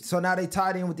beefed. So now they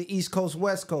tied in with the East Coast,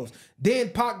 West Coast.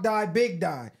 Then Pac died, Big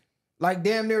died. Like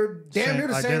damn near the same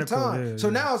Identical, time. yeah, so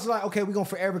yeah. now it's like, okay, we're gonna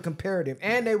forever comparative.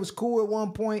 And they was cool at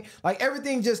one point. Like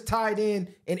everything just tied in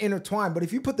and intertwined. But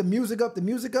if you put the music up,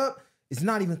 it's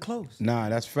not even close. Nah,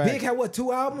 that's fact. Big had what,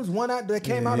 2 albums? One out that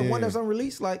came out and one that's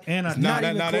unreleased. Like And it's I- not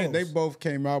even close. They both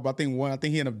came out, but I think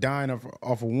he ended up dying off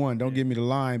of one. Don't give me the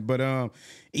line. But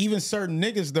even certain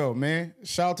niggas though, man.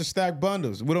 Shout out to Stack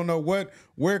Bundles. We don't know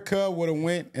where Cub would have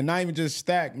went, and not even just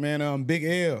Stack, man. Big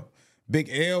L. Big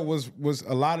L was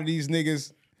a lot of these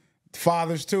niggas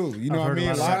fathers too. You know what I heard mean?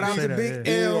 a lot of Shout out say to that, Big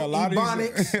yeah. L, a lot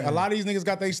Ebonics. a lot of these niggas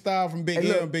got their style from Big Hey,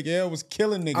 L. look, And Big L was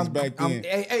killing niggas back then.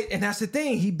 And that's the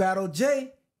thing. He battled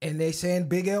Jay, and they saying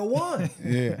Big L won.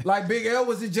 Yeah. Like Big L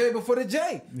was the J before the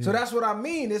J. So that's what I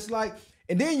mean. It's like,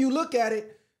 and then you look at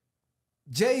it,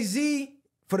 Jay-Z,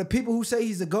 for the people who say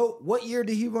he's the GOAT, what year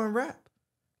did he run rap?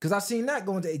 Because I seen that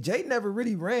going to Jay never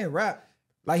really ran rap.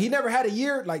 Like he never had a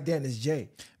year like damn, it's Jay.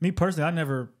 Me personally, I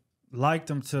never liked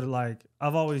him to like.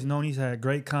 I've always known he's had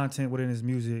great content within his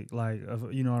music, like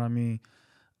you know what I mean,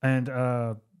 and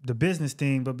the business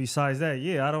thing. But besides that,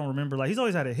 yeah, I don't remember. Like he's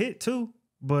always had a hit too,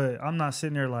 but I'm not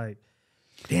sitting there like,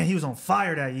 damn, he was on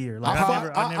fire that year. Like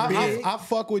I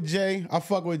fuck with Jay. I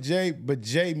fuck with Jay, but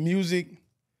Jay music,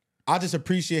 I just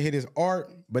appreciate his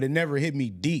art, but it never hit me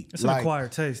deep. It's an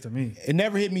acquired taste to me. It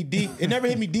never hit me deep. It never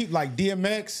hit me deep like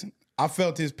DMX. I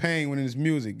felt his pain when in his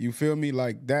music. You feel me?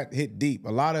 Like that hit deep. A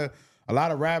lot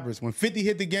of rappers. When 50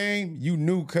 hit the game, you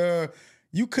knew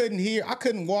you couldn't hear. I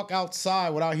couldn't walk outside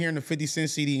without hearing the 50 Cent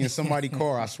CD in somebody's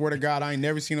car. I swear to God, I ain't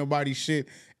never seen nobody's shit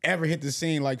ever hit the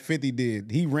scene like 50 did.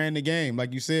 He ran the game.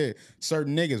 Like you said,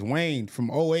 certain niggas, Wayne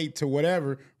from 08 to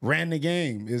whatever, ran the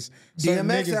game.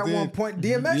 DMX at one point.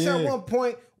 DMX at one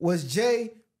point was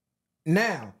Jay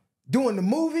now. Doing the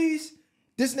movies.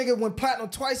 This nigga went platinum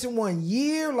twice in 1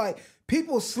 year. Like,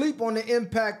 people sleep on the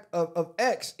impact of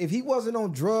X. If he wasn't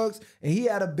on drugs and he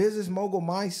had a business mogul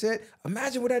mindset,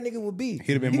 imagine what that nigga would be.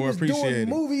 He'd have been more appreciated. Doing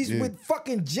movies with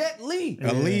fucking Jet Li.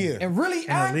 Aaliyah. And really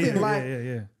acting. Like,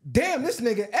 yeah. damn, this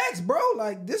nigga X, bro.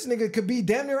 Like, this nigga could be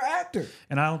damn near an actor.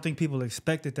 And I don't think people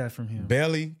expected that from him.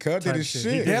 Belly, Cub did his shit.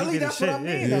 shit. Belly, did that's his what I shit,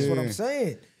 mean. yeah. That's what Yeah. I'm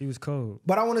saying. He was cold.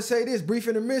 But I want to say this, brief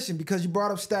intermission, because you brought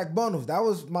up Stack Bundles. That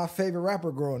was my favorite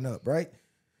rapper growing up, right?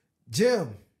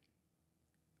 Jim,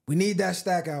 we need that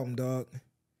Stack album, dog.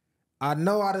 I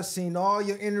know I done seen all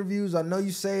your interviews. I know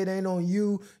you say it ain't on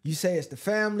you. You say it's the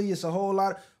family. It's a whole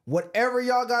lot. Whatever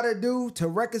y'all got to do to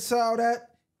reconcile that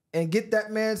and get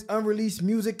that man's unreleased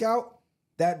music out,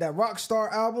 that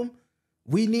Rockstar album,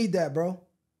 we need that, bro,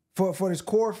 for his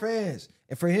core fans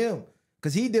and for him,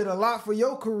 because he did a lot for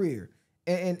your career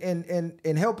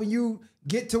and helping you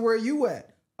get to where you at.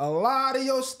 A lot of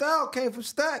your style came from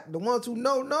Stack. The ones who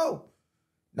know.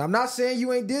 Now, I'm not saying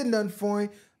you ain't did nothing for him,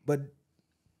 but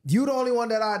you the only one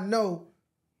that I know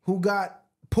who got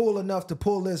pull enough to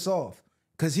pull this off,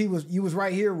 because you was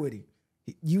right here with him.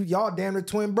 Y'all damn near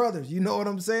twin brothers. You know what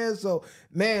I'm saying? So,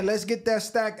 man, let's get that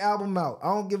Stack album out. I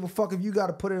don't give a fuck if you got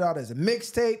to put it out as a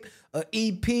mixtape, an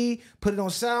EP, put it on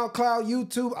SoundCloud,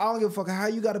 YouTube. I don't give a fuck how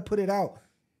you got to put it out.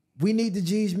 We need the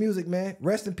G's music, man.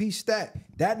 Rest in peace, Stack.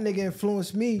 That nigga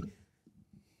influenced me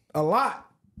a lot.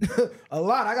 A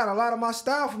lot. I got a lot of my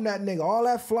style from that nigga. All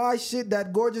that fly shit,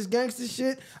 that gorgeous gangster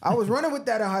shit. I was running with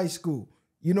that in high school.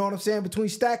 You know what I'm saying? Between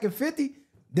Stack and 50,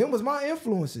 them was my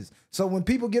influences. So when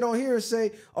people get on here and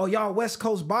say, oh, y'all West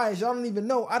Coast bias, y'all don't even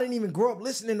know. I didn't even grow up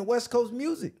listening to West Coast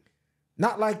music.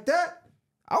 Not like that.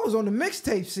 I was on the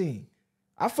mixtape scene.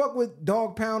 I fuck with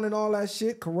Dog Pound and all that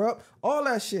shit, Corrupt, all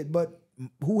that shit. But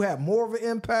who had more of an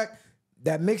impact?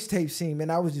 That mixtape scene, man,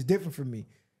 that was just different for me.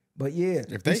 But yeah.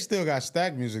 If they still got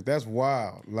Stack music, that's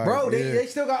wild. Like, bro, yeah. they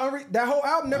still got that whole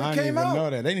album never I didn't came even out. know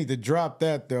that. They need to drop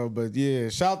that though. But yeah,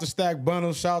 shout out to Stack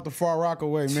Bundles, shout out to Far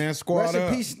Rockaway, man. Squad Rest up.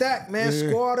 in peace, Stack, man. Yeah.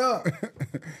 Squad up.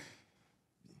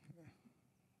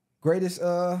 Greatest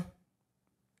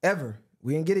ever.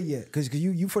 We didn't get it yet. Cause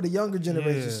you for the younger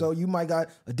generation, Yeah. so you might got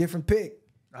a different pick.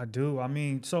 I do. I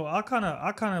mean, so I kind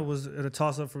of was at a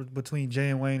toss up between Jay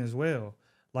and Wayne as well.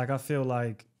 Like, I feel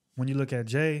like when you look at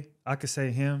Jay, I could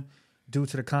say him due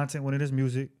to the content within his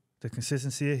music, the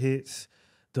consistency of hits,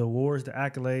 the awards, the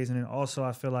accolades, and then also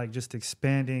I feel like just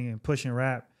expanding and pushing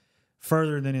rap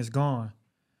further than it's gone,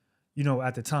 you know,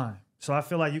 at the time. So I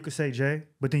feel like you could say Jay,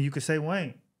 but then you could say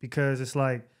Wayne, because it's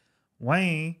like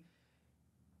Wayne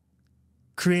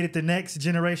created the next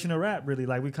generation of rap, really.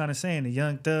 Like we kind of saying, the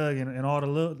Young Thug and all the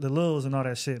Lils and all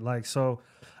that shit. Like, so,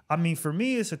 I mean, for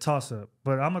me, it's a toss-up,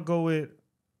 but I'm gonna go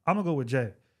with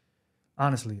Jay.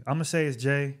 Honestly, I'm gonna say it's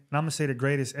Jay, and I'm gonna say the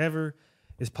greatest ever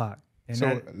is Pac. And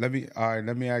So let me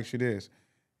ask you this: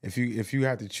 if you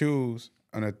had to choose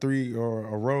on a 3 or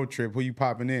a road trip, who you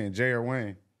popping in, Jay or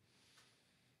Wayne?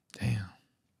 Damn.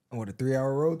 What, a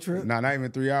 3-hour road trip? Nah, not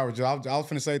even 3 hours. I was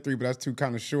finna say 3, but that's too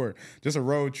kind of short. Just a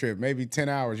road trip, maybe 10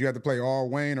 hours. You have to play all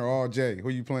Wayne or all Jay. Who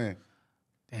you playing?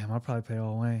 Damn, I'll probably play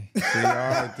all Wayne. See, all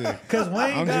right there. Because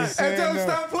Wayne I'm got... just saying. Hey, tell him though.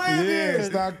 stop playing Yeah,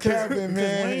 then. stop capping,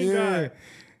 man. Wayne Yeah. got...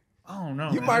 I don't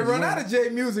know. You man. might run out of J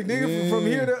music, nigga, from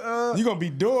here to You gonna be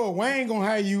doing. Wayne gonna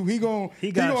have you. He He got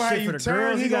gonna have shit you for the turn.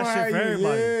 girls. He got gonna shit have for you-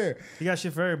 everybody. Yeah. He got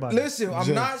shit for everybody. Listen, I'm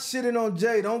Jay. not shitting on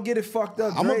Jay. Don't get it fucked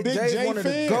up. I'm a big Jay's Jay one of the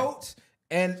fan. GOATs.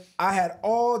 And I had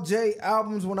all Jay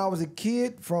albums when I was a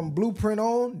kid from Blueprint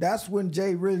on. That's when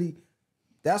Jay really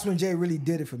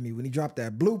did it for me. When he dropped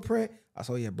that Blueprint, I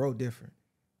said, yeah, bro different.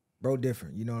 Bro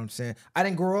different. You know what I'm saying? I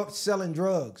didn't grow up selling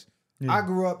drugs. Yeah. I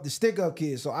grew up the stick-up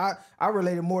kid. So I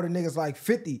related more to niggas like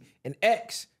 50 and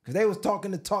X. Because they was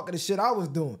talking the shit I was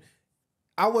doing.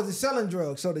 I wasn't selling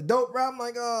drugs. So the dope rap, I'm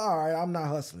like, oh, all right, I'm not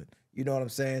hustling. You know what I'm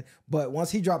saying? But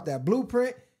once he dropped that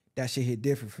Blueprint, that shit hit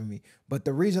different for me. But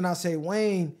the reason I say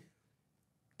Wayne,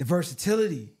 the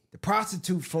versatility, the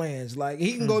prostitute flange, like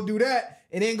he can go do that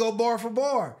and then go bar for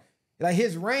bar. Like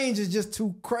his range is just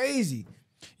too crazy.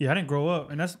 Yeah, I didn't grow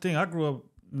up. And that's the thing. I grew up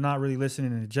not really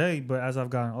listening to Jay, but as I've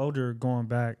gotten older, going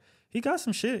back, he got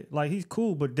some shit. Like, he's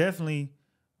cool, but definitely,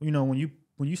 you know, when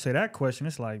you say that question,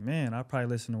 it's like, man, I probably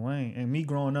listen to Wayne. And me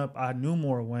growing up, I knew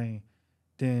more of Wayne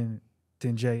than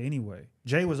Jay anyway.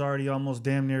 Jay was already almost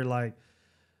damn near like,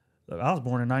 look, I was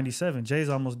born in 97. Jay's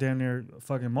almost damn near a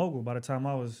fucking mogul by the time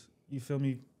I was, you feel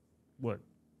me, what,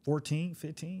 14,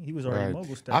 15? He was already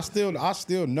mogul status. I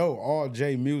still know all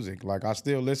Jay music. Like, I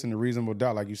still listen to Reasonable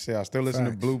Doubt. Like you said, I still listen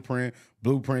to Blueprint,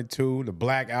 Blueprint 2, the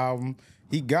Black Album.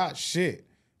 He got shit.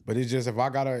 But it's just if I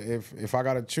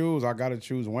gotta choose, I gotta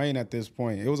choose Wayne at this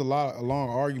point. It was a long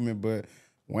argument, but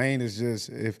Wayne is just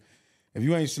if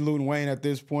you ain't saluting Wayne at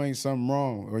this point, something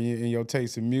wrong or in your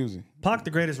taste in music. Pac the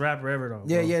greatest rapper ever though.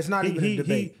 Yeah, bro. yeah, it's not even a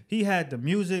debate. He had the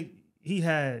music, he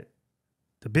had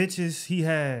the bitches, he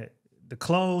had the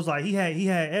clothes, like he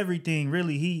had everything.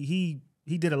 Really, he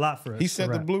did a lot for us. He set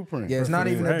for the rap. blueprint. Yeah, it's not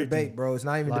even a everything. debate, bro. It's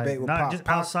not even a Like, debate with not Pac. just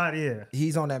Pac, outside. Yeah,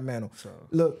 he's on that mantle.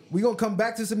 Look, we gonna come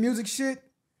back to some music shit.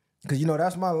 Cause you know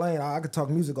that's my lane. I could talk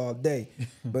music all day,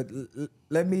 but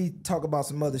let me talk about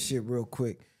some other shit real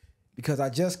quick. Because I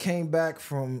just came back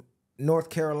from North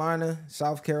Carolina,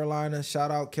 South Carolina, shout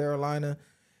out Carolina,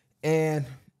 and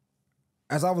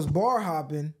as I was bar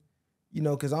hopping, you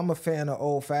know, cause I'm a fan of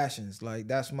old fashions. Like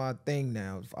that's my thing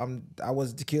now. I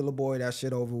was a tequila boy, that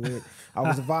shit over with. I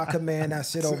was a vodka man, that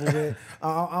shit over with.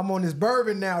 I'm on this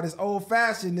bourbon now, this old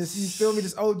fashioned, this you feel me,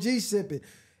 this OG sipping,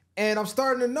 and I'm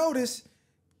starting to notice.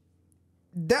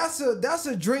 That's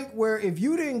a drink where if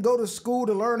you didn't go to school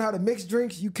to learn how to mix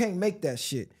drinks, you can't make that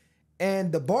shit.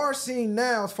 And the bar scene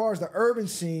now, as far as the urban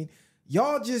scene,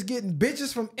 y'all just getting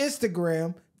bitches from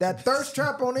Instagram, that thirst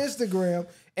trap on Instagram,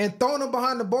 and throwing them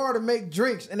behind the bar to make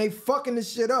drinks, and they fucking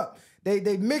this shit up.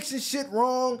 They mixing shit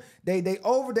wrong. They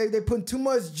putting too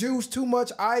much juice, too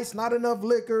much ice, not enough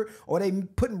liquor, or they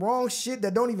putting wrong shit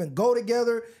that don't even go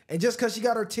together. And just because she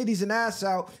got her titties and ass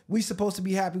out, we supposed to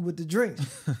be happy with the drinks.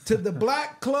 To the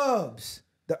black clubs,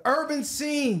 the urban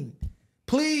scene,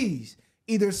 please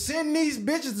either send these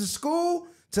bitches to school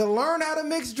to learn how to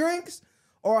mix drinks,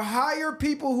 or hire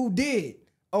people who did.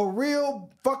 A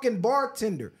real fucking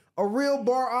bartender, a real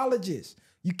barologist.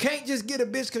 You can't just get a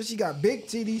bitch because she got big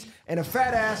titties and a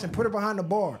fat ass and put her behind the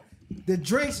bar. The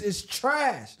drinks is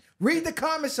trash. Read the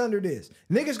comments under this.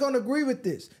 Niggas gonna agree with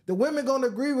this. The women gonna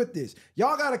agree with this.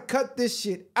 Y'all gotta cut this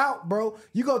shit out, bro.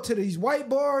 You go to these white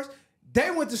bars, they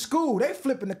went to school. They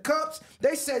flipping the cups.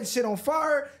 They setting shit on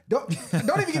fire. Don't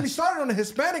even get me started on the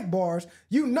Hispanic bars.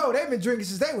 You know they've been drinking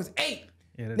since they was 8.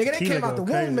 Yeah, the Nigga, they tequila came out the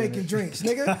go womb crazy, making man. drinks,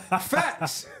 nigga.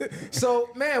 Facts. So,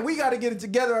 man, we got to get it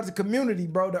together as a community,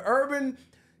 bro. The urban,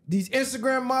 these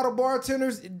Instagram model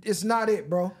bartenders, it's not it,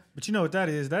 bro. But you know what that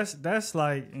is? That's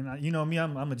like, and you know me,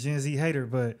 I'm a Gen Z hater,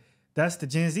 but that's the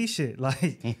Gen Z shit.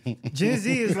 Like Gen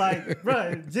Z is like,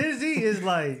 bro, Gen Z is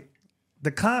like,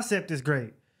 the concept is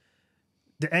great.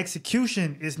 The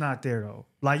execution is not there though.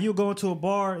 Like you'll go into a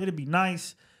bar, it'll be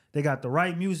nice. They got the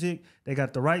right music, they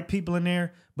got the right people in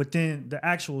there, but then the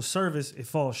actual service, it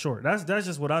falls short. That's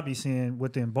just what I be seeing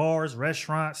within bars,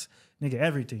 restaurants, nigga,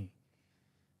 everything.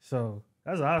 So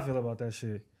that's how I feel about that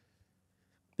shit.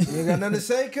 You ain't got nothing to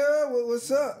say, cuz? What's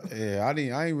up? Yeah,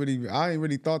 I ain't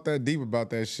really thought that deep about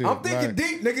that shit. I'm thinking Like,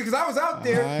 deep, nigga, because I was out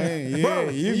there.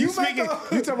 Bro, you make speaking,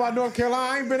 you talking about North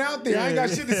Carolina? I ain't been out there. I ain't got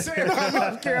shit to say about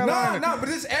North Carolina. No, but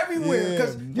it's everywhere.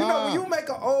 Because, you know, when you make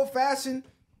an old fashioned,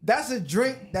 that's a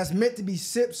drink that's meant to be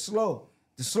sipped slow.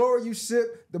 The slower you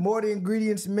sip, the more the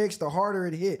ingredients mix, the harder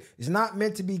it hit. It's not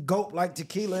meant to be gulped like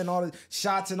tequila and all the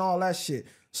shots and all that shit.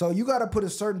 So you got to put a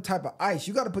certain type of ice.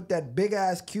 You got to put that big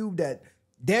ass cube that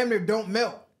damn near don't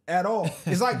melt at all.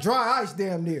 It's like dry ice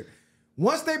damn near.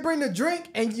 Once they bring the drink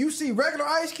and you see regular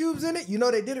ice cubes in it, you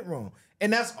know they did it wrong.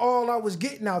 And that's all I was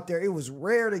getting out there. It was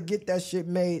rare to get that shit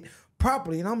made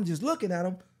properly. And I'm just looking at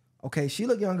them. Okay, she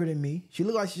look younger than me. She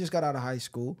look like she just got out of high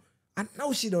school. I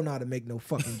know she don't know how to make no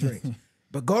fucking drinks.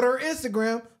 But go to her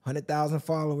Instagram, 100,000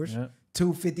 followers,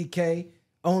 250K,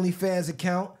 OnlyFans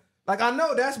account. Like, I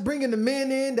know that's bringing the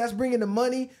men in, that's bringing the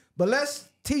money, but let's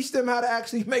teach them how to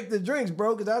actually make the drinks,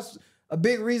 bro, because that's a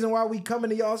big reason why we come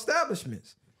into y'all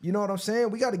establishments. You know what I'm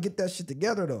saying? We got to get that shit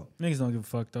together, though. Niggas don't give a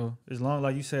fuck, though. As long,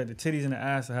 like you said, the titties and the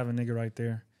ass will have a nigga right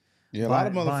there. Yeah, a lot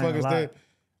of motherfuckers that,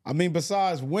 I mean,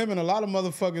 besides women, a lot of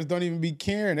motherfuckers don't even be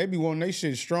caring. They be wanting they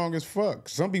shit strong as fuck.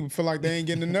 Some people feel like they ain't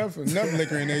getting enough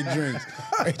liquor in their drinks.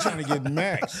 They trying to get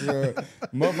max.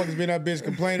 Motherfuckers be that bitch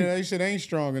complaining they shit ain't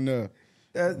strong enough.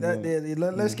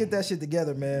 Let's get that shit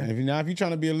togetger, man. If you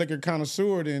trying to be a liquor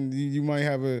connoisseur, then you might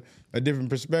have a different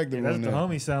perspective that's on the that.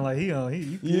 homie sound like he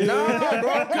on. No,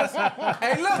 bro.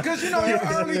 Hey, look, because you know your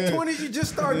early 20s, you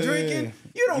just start drinking.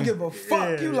 You don't give a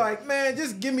fuck. Yeah. You like, man,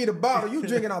 just give me the bottle. You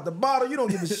drinking out the bottle. You don't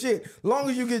give a shit. Long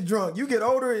as you get drunk. You get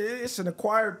older, it's an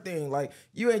acquired thing. Like,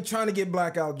 you ain't trying to get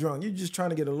blackout drunk. You just trying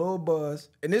to get a little buzz.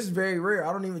 And this is very rare.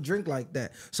 I don't even drink like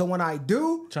that. So when I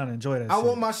do, trying to enjoy that I shit.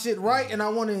 want my shit right and I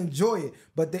want to enjoy it.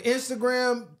 But the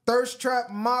Instagram thirst trap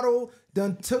model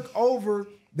done took over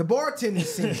the bartending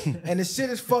scene. And the shit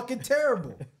is fucking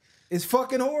terrible. It's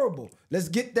fucking horrible. Let's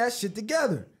get that shit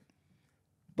together.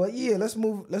 But yeah, let's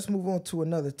move on to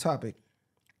another topic.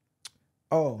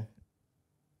 Oh,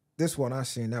 this one I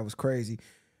seen that was crazy.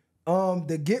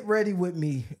 The Get Ready With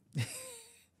Me.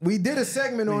 We did a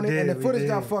segment on it and the footage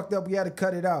got fucked up. We had to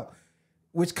cut it out,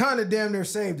 which kind of damn near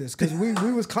saved us because we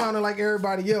was clowning like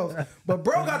everybody else. But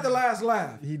bro got the last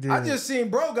laugh. He did. I just seen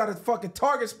bro got a fucking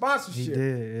Target sponsorship. He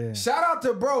did, yeah. Shout out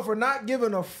to bro for not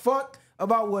giving a fuck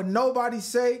about what nobody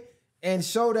say and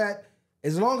show that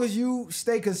as long as you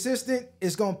stay consistent,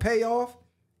 it's gonna pay off.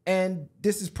 And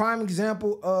this is prime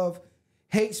example of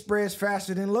hate spreads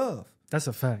faster than love. That's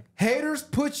a fact. Haters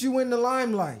put you in the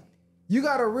limelight. You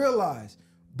gotta realize,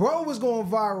 bro was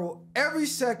going viral every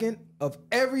second of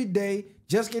every day,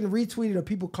 just getting retweeted of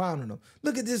people clowning him.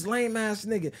 Look at this lame ass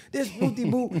nigga, this booty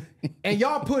boot. And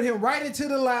y'all put him right into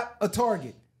the lap of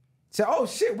Target. Say, oh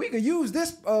shit, we could use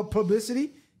this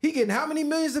publicity. He getting how many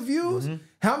millions of views?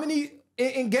 How many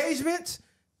engagements?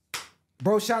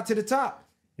 Bro shot to the top.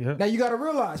 Yep. Now you gotta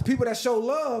realize, people that show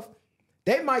love,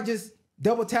 they might just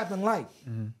double tap and like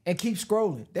and keep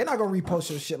scrolling. They're not gonna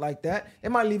repost your shit like that. They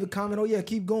might leave a comment, oh yeah,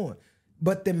 keep going.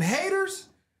 But them haters,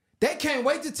 they can't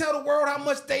wait to tell the world how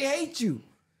much they hate you.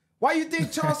 Why you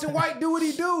think Charleston White do what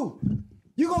he do?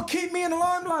 You gonna keep me in the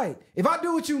limelight. If I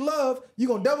do what you love, you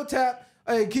gonna double tap,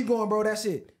 hey, keep going, bro, that's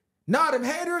it. Nah, them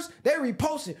haters, they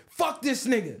repost it. Fuck this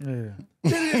nigga. Yeah.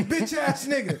 Look at this bitch ass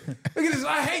nigga. Look at this,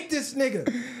 I hate this nigga.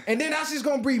 And then that's just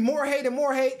gonna breed more hate and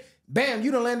more hate. Bam,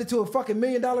 you done landed to a fucking $1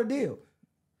 million deal.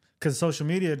 Because social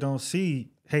media don't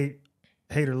see hate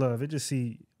or love. It just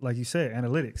see, like you said,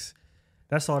 analytics.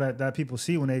 That's all that people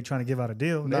see when they trying to give out a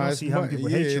deal. They don't see how many people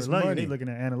hate you or love you. They looking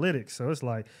at analytics. So it's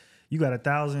like, you got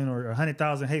 1,000 or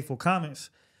 100,000 hateful comments.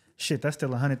 Shit, that's still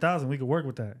 100,000. We could work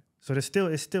with that. So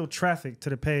it's still traffic to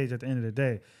the page at the end of the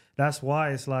day. That's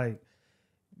why it's like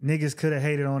niggas could have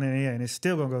hated on it, and it's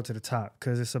still gonna go to the top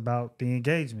because it's about the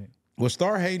engagement. Well,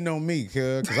 start hating on me,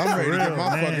 cuz I'm ready to get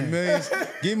my fucking millions.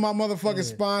 Give my motherfucking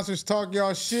sponsors, talk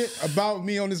y'all shit about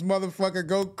me on this motherfucker,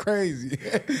 go crazy.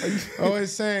 Oh,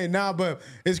 it's saying, nah, but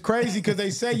it's crazy because they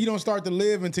say you don't start to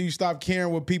live until you stop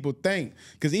caring what people think.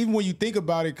 Because even when you think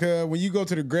about it, cuz when you go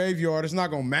to the graveyard, it's not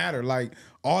gonna matter. Like,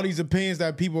 all these opinions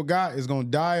that people got is gonna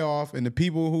die off, and the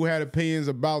people who had opinions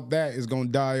about that is gonna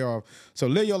die off. So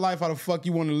live your life how the fuck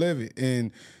you wanna live it.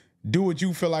 And do what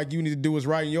you feel like you need to do is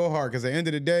right in your heart. Because at the end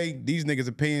of the day, these niggas'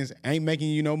 opinions ain't making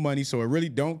you no money, so it really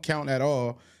don't count at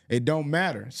all. It don't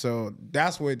matter. So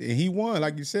that's what he won.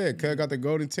 Like you said, Cuz got the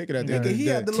golden ticket at the end of the day. He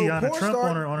had the little Tiana porn Trump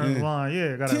star on her line.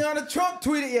 Yeah, Tiana Trump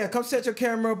tweeted, yeah, come set your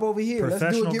camera up over here.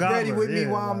 Let's do it. Get ready with me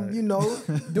while I'm,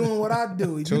 doing what I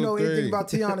do. If you know anything about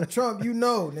Tiana Trump, you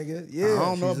know, nigga. Yeah. I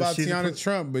don't know about Tiana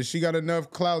Trump, but she got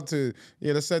enough clout to,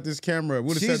 let's set this camera up.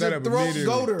 We'll have set that up immediately. She's a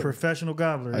throat goater. Professional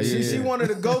gobbler. She wanted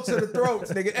to go to the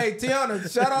throats, nigga. Hey, Tiana,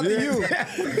 shout out to you.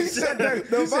 He said that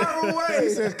the viral way. He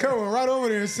said, come on, right over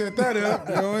there and set that up.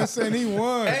 You know what I'm saying? He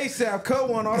won. ASAP, cut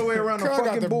one all the way around the fucking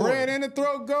got the board. bread and the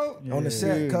throat goat. On the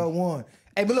set, cut one.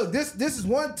 Hey, but look, this is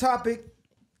one topic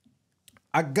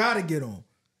I gotta get on.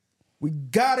 We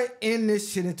gotta end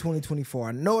this shit in 2024.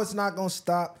 I know it's not gonna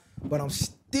stop, but I'm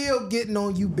still getting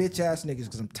on you bitch ass niggas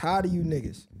because I'm tired of you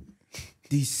niggas.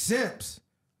 These simps.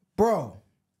 Bro,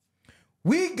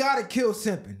 we gotta kill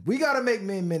simping. We gotta make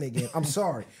men men again. I'm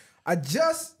sorry.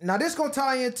 Now this gonna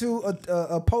tie into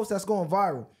a post that's going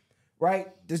viral, right?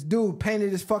 This dude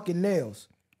painted his fucking nails.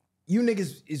 You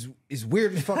niggas is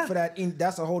weird as fuck for that.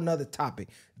 That's a whole nother topic.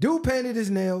 Dude painted his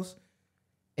nails.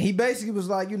 And he basically was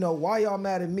like, why y'all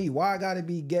mad at me? Why I gotta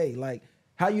be gay? Like,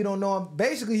 how you don't know him?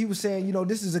 Basically, he was saying,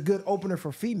 this is a good opener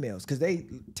for females because they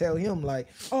tell him like,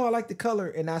 oh, I like the color.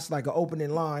 And that's like an opening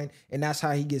line. And that's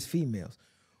how he gets females.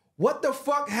 What the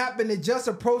fuck happened to just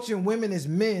approaching women as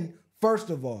men, first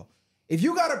of all? If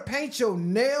you gotta paint your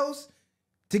nails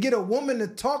to get a woman to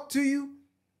talk to you,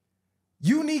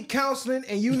 you need counseling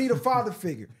and you need a father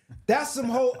figure. That's some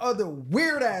whole other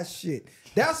weird ass shit.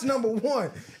 That's number one.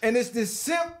 And it's this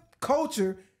simp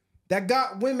culture that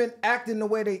got women acting the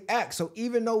way they act. So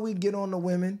even though we get on the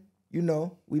women,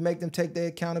 we make them take their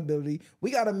accountability,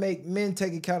 we got to make men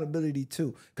take accountability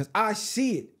too. Because I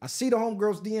see it. I see the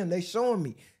homegirls DM. They showing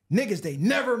me niggas they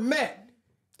never met.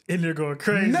 And they're going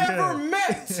crazy. Never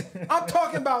met. I'm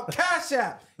talking about Cash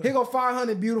App. Here go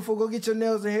 500, beautiful. Go get your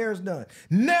nails and hairs done.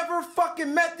 Never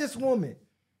fucking met this woman.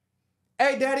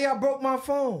 Hey, daddy, I broke my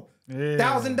phone. Yeah.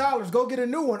 $1,000. Go get a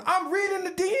new one. I'm reading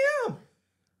the DM.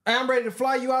 I'm ready to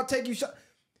fly you out, take you shot.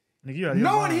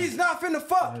 Knowing he's not finna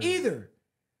fuck either.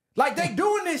 Like, they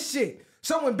doing this shit.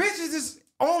 So when bitches is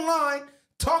online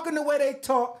talking the way they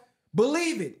talk,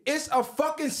 believe it. It's a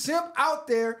fucking simp out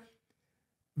there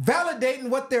validating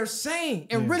what they're saying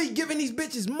and really giving these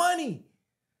bitches money.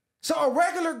 So a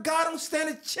regular guy don't stand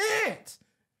a chance.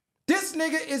 This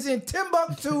nigga is in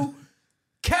Timbuktu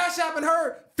Cash Apping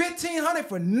her $1,500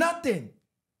 for nothing.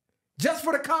 Just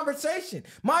for the conversation.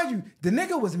 Mind you, the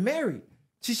nigga was married.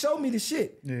 She showed me the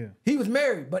shit. Yeah. He was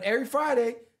married, but every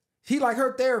Friday, he like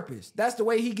her therapist. That's the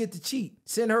way he get to cheat.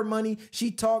 Send her money.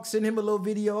 She talks, send him a little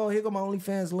video. Oh, here go my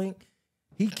OnlyFans link.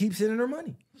 He keeps sending her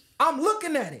money. I'm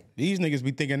looking at it. These niggas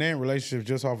be thinking they're in relationships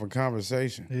just off of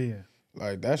conversation. Yeah.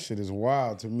 Like, that shit is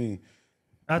wild to me.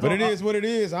 But it is what it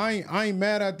is. I ain't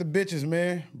mad at the bitches,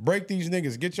 man. Break these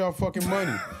niggas. Get y'all fucking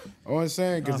money. You know what I'm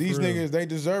saying? Because these niggas, they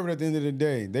deserve it at the end of the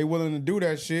day. They willing to do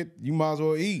that shit. You might as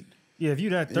well eat. Yeah, if you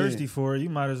that thirsty for it, you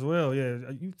might as well.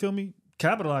 Yeah, you feel me?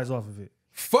 Capitalize off of it.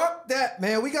 Fuck that,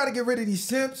 man. We got to get rid of these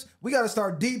simps. We got to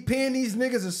start DPing these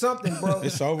niggas or something, bro.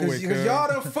 It's over with, because y'all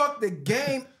done fucked the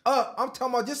game up. I'm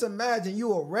talking about, just imagine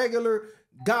you a regular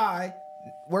guy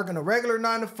working a regular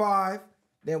 9 to 5.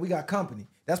 Then we got company.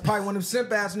 That's probably one of them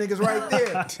simp ass niggas right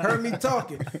there. Heard me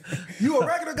talking. You a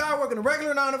regular guy working a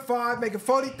regular 9 to 5, making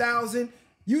 $40,000.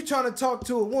 You trying to talk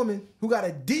to a woman who got a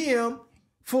DM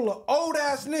full of old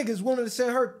ass niggas willing to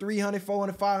send her $300,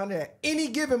 $400, $500 at any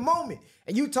given moment.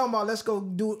 And you talking about, let's go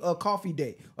do a coffee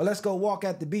date or let's go walk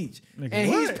at the beach. Nigga, and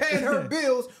what? he's paying her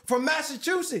bills from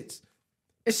Massachusetts.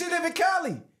 And she live in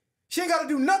Cali. She ain't got to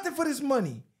do nothing for this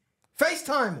money.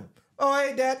 FaceTime him. Oh,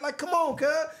 hey, dad. Like, come on, cuz.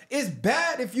 It's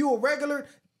bad if you a regular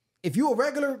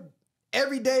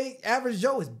everyday average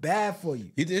Joe. It's bad for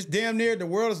you. It's damn near, the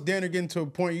world is damn near getting to a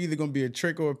point you're either going to be a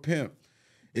trick or a pimp.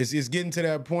 It's getting to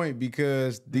that point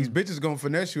because these bitches going to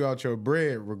finesse you out your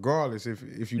bread regardless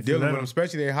if you're dealing with them,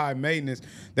 especially they high maintenance.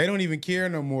 They don't even care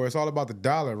no more. It's all about the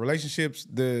dollar. Relationships,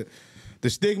 the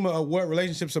stigma of what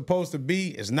relationships supposed to be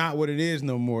is not what it is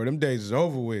no more. Them days is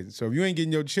over with. So if you ain't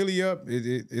getting your chili up,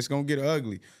 it's going to get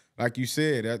ugly. Like you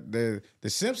said, the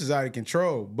simps is out of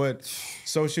control, but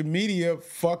social media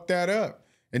fucked that up.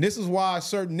 And this is why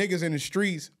certain niggas in the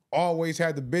streets always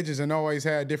had the bitches and always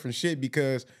had different shit,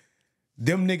 because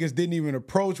them niggas didn't even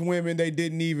approach women. They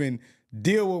didn't even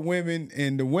deal with women,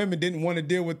 and the women didn't want to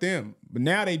deal with them. But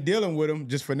now they dealing with them,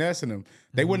 just finessing them.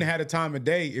 They wouldn't have had a time of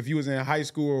day if you was in high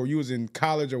school or you was in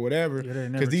college or whatever,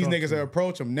 because these niggas will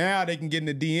approach them. Now they can get in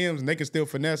the DMs and they can still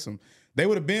finesse them. They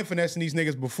would have been finessing these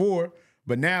niggas before,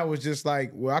 but now it's just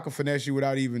like, well, I can finesse you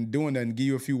without even doing that and give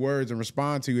you a few words and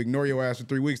respond to you, ignore your ass for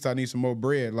 3 weeks till I need some more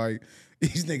bread. Like,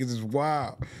 these niggas is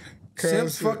wild.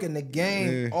 Simps fucking the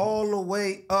game all the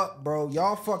way up, bro.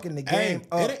 Y'all fucking the game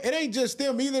up. It ain't just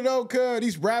them either, though, cuz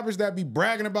these rappers that be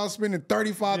bragging about spending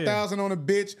 $35,000 on a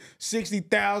bitch,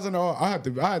 $60,000, or I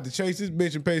had to chase this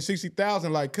bitch and pay $60,000.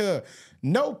 Like, cuz,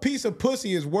 no piece of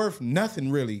pussy is worth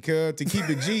nothing, really, cuz, to keep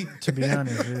the G. To be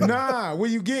honest, yeah. Nah,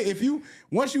 when you get,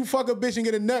 once you fuck a bitch and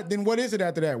get a nut, then what is it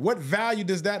after that? What value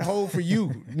does that hold for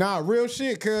you? Nah, real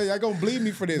shit, cuz, y'all gonna bleed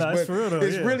me for this, Nah, but for real though,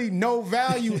 it's yeah. really no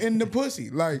value in the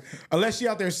pussy. Like, unless she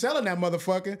out there selling that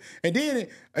motherfucker, and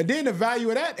then the value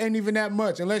of that ain't even that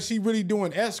much, unless she really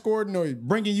doing escorting or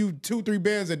bringing you 2-3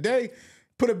 bands a day.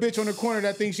 put a bitch on the corner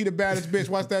that thinks she the baddest bitch.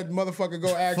 Watch that motherfucker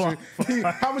go action.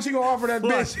 How much you gonna offer that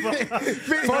bitch?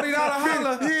 $40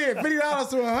 holla. Yeah, $50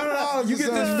 to $100. You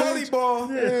get this volleyball.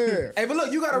 Yeah. Hey, but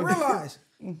look, you gotta realize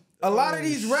a lot of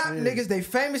these rap niggas, they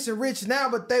famous and rich now,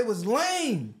 but they was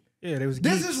lame. Yeah, they was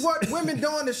This geeks. is what women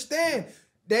don't understand.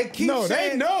 They keep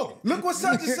saying, they know. Look what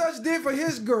such and such did for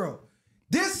his girl.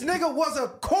 This nigga was a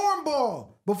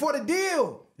cornball before the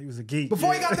deal. He was a geek.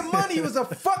 Before he got the money, he was a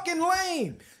fucking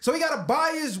lame. So he got to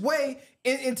buy his way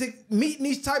into meeting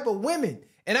these type of women.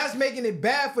 And that's making it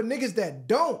bad for niggas that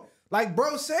don't. Like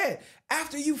bro said,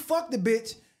 after you fuck the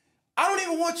bitch, I don't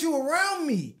even want you around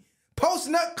me.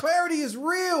 Post-nut clarity is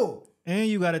real. And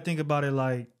you got to think about it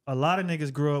like a lot of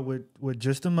niggas grew up with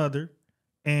just a mother,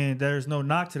 and there's no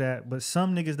knock to that. But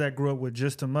some niggas that grew up with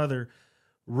just a mother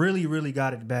really, really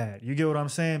got it bad. You get what I'm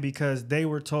saying? Because they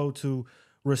were told to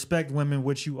respect women,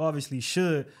 which you obviously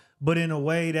should, but in a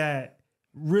way that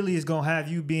really is gonna have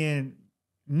you being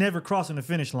never crossing the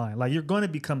finish line. Like you're gonna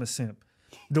become a simp.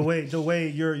 The way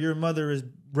your mother is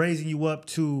raising you up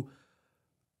to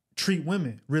treat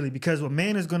women, really, because a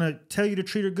man is gonna tell you to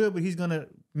treat her good, but he's gonna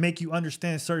make you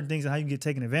understand certain things and how you can get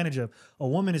taken advantage of. A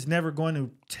woman is never going to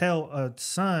tell a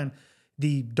son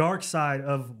the dark side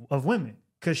of women,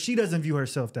 because she doesn't view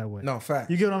herself that way. No, fact.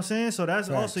 You get what I'm saying? So that's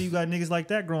Facts. also, you got niggas like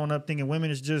that growing up thinking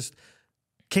women is just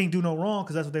can't do no wrong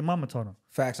because that's what their mama taught them.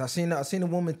 Facts. I seen a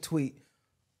woman tweet,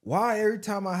 why every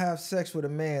time I have sex with a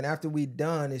man, after we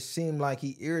done, it seemed like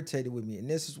he irritated with me. And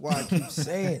this is why I keep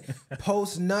saying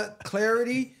post-nut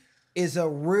clarity is a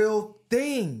real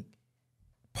thing.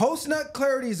 Post-nut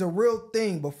clarity is a real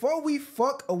thing. Before we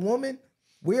fuck a woman,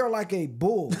 we are like a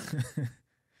bull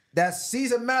that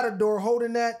sees a matador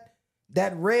holding that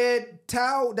red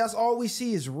towel. That's all we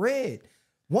see is red.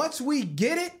 Once we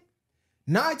get it,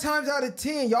 9 times out of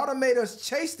 10, y'all done made us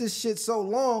chase this shit so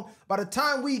long. By the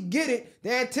time we get it,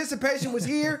 the anticipation was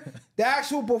here. The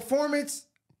actual performance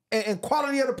and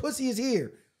quality of the pussy is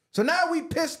here. So now we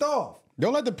pissed off.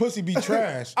 Don't let the pussy be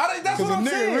trash. That's what I'm the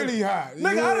nigga saying. really hot.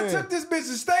 Nigga, Yeah. I'd have took this bitch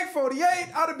to Steak 48. I'd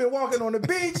have been walking on the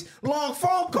beach, long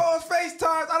phone calls,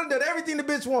 FaceTimes. I'd have done everything the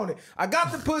bitch wanted. I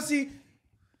got the pussy,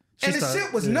 and the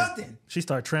shit was nothing. She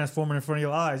started transforming in front of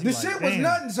your eyes. The You shit like, was damn.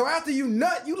 nothing. So after you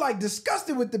nut, you like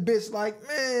disgusted with the bitch. Like,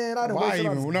 man, I done Why wasted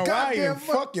all even? this No, why goddamn even money.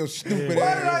 fuck your stupid Why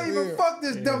ass? did I even Yeah. fuck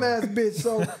this dumbass bitch?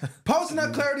 So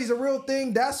post-nut clarity is a real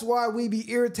thing. That's why we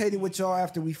be irritated with y'all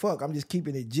after we fuck. I'm just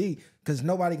keeping it G, because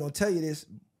nobody gonna tell you this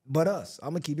but us. I'm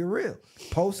gonna keep it real.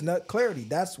 Post-nut clarity.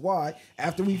 That's why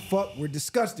after we fuck, we're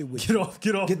disgusted with you.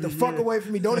 Get off. Get the me, fuck yeah. away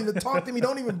from me. Don't even talk to me.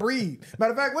 Don't even breathe.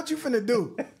 Matter of fact, what you finna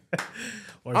do?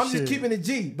 Or I'm shit. just keeping it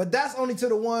G. But that's only to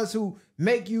the ones who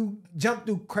make you jump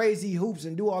through crazy hoops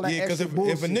and do all that Yeah, because extra if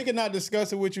a bullshit. nigga not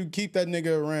discussing with you, keep that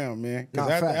nigga around, man. Nah,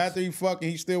 Because facts. after you fuck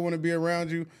and he still want to be around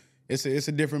you, it's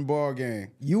a different ball game.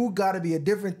 You gotta be a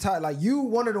different type. Like you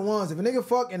one of the ones. If a nigga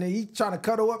fuck and then he trying to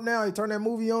cuddle up now, he turn that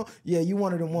movie on. Yeah, you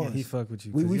one of them ones. He fuck with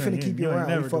you. We 'cause you finna ain't- keep you ain't around.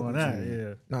 Never We fuck doing with that. you.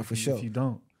 Yeah. Nah, for If sure. you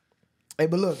don't. Hey,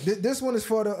 but look, this one is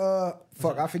for the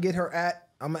fuck. I forget her at.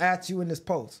 I'm gonna at you in this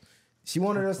post. She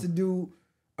wanted us to do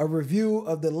a review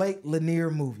of the Lake Lanier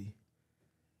movie.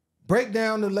 Break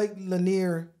down the Lake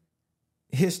Lanier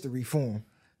history for him.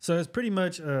 So it's pretty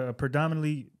much a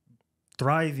predominantly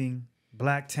thriving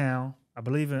black town, I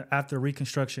believe after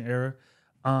Reconstruction era,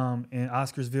 in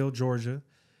Oscarsville, Georgia.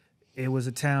 It was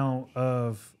a town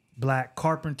of black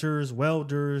carpenters,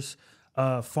 welders.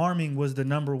 Farming was the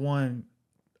number one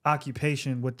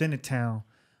occupation within the town.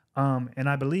 And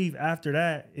I believe after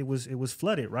that, it was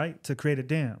flooded, right, to create a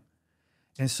dam.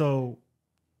 And so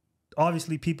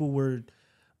obviously people were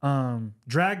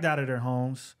dragged out of their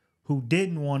homes who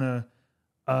didn't want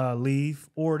to leave,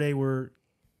 or they were,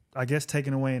 I guess,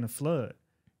 taken away in a flood.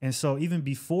 And so even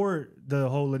before the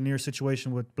whole Lanier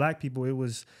situation with black people, it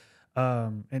was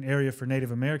an area for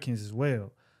Native Americans as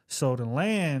well. So the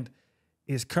land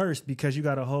is cursed because you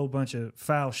got a whole bunch of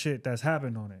foul shit that's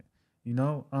happened on it, you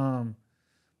know?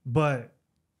 But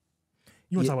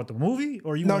you want to talk about the movie,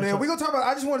 or you No, want to man, we're gonna talk about.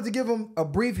 I just wanted to give them a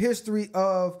brief history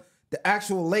of the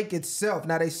actual lake itself.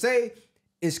 Now they say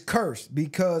it's cursed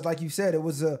because, like you said, it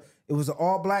was an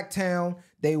all black town.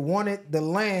 They wanted the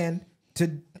land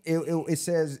to. It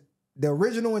says the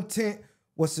original intent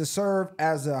was to serve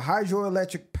as a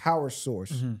hydroelectric power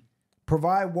source,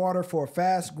 provide water for a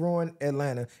fast growing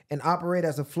Atlanta, and operate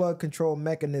as a flood control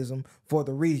mechanism for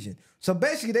the region. So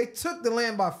basically, they took the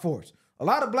land by force. A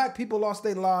lot of black people lost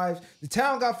their lives. The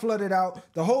town got flooded out.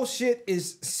 The whole shit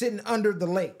is sitting under the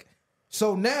lake.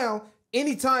 So now,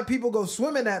 anytime people go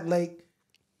swim in that lake,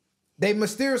 they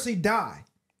mysteriously die.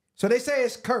 So they say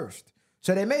it's cursed.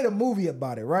 So they made a movie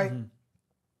about it, right?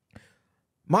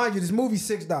 Mind you, this movie's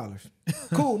 $6.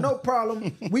 Cool, no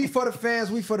problem. We for the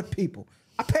fans, we for the people.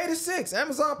 I paid it $6,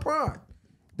 Amazon Prime.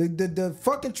 The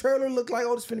fucking trailer looked like,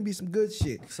 oh, this finna be some good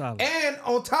shit. Solid. And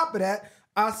on top of that,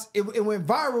 it went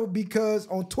viral because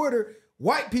on Twitter,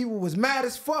 white people was mad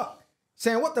as fuck,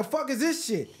 saying, what the fuck is this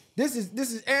shit? This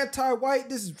is anti-white,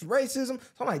 this is racism.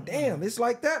 So I'm like, damn, it's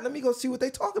like that. Let me go see what they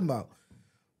talking about.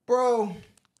 Bro,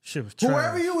 Shit was trash.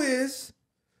 whoever you is,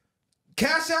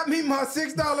 cash out me my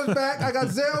 $6 back. I got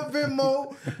Zelle,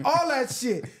 Venmo, all that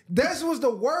shit. This was the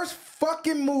worst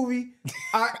fucking movie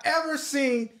I ever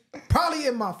seen, probably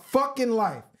in my fucking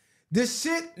life. This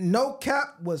shit, no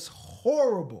cap, was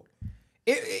horrible.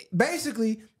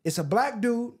 Basically, it's a black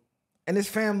dude and his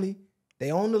family.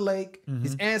 They own the lake.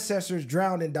 His ancestors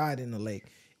drowned and died in the lake.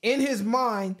 In his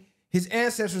mind, his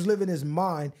ancestors live in his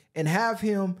mind and have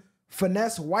him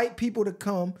finesse white people to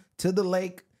come to the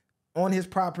lake on his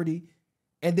property,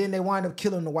 and then they wind up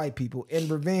killing the white people in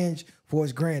revenge for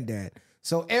his granddad.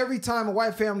 So every time a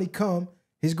white family come,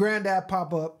 his granddad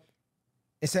pop up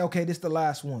and say, okay, this is the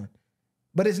last one.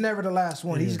 But it's never the last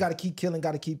one. He just got to keep killing,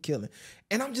 got to keep killing.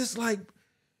 And I'm just like,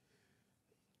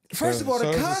 first of all,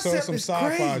 the concept some is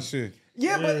sci-fi crazy. shit.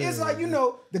 Yeah, but it's like, you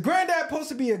know, the granddad supposed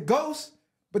to be a ghost,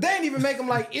 but they ain't even make him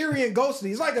like eerie and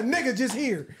ghostly. It's like a nigga just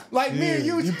here. Like me and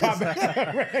you just pop up.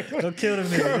 Don't kill the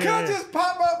nigga. Can't just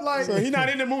pop up like. So he not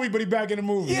in the movie, but he back in the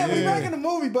movie. Yeah, but he back in the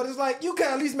movie, but it's like, you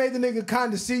can at least make the nigga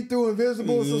kind of see-through,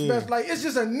 invisible, so special. Like, it's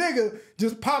just a nigga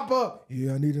just pop up.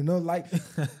 Yeah, I need another. Like,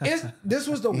 this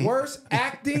was the worst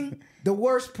acting, the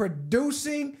worst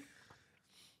producing,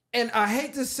 and I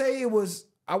hate to say it was,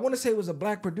 I want to say it was a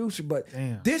black producer, but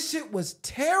this shit was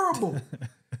terrible.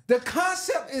 The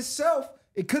concept itself,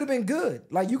 it could have been good.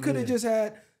 Like, you could have just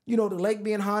had, you know, the lake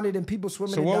being haunted and people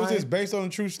swimming. So and what dying. was this, based on a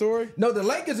true story? No, the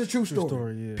lake is a true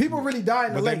story. Yeah. People really died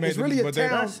in the lake. It's really a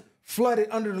town flooded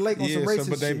under the lake on some racist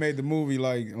but they shit. made the movie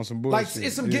like on some bullshit. Like,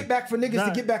 it's some get back for niggas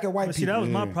to get back at white but people. See, that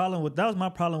was my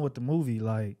problem with the movie.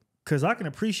 Like, cause I can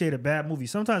appreciate a bad movie.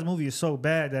 Sometimes a movie is so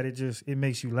bad that it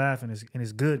makes you laugh and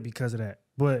it's good because of that.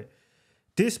 But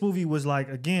this movie was like,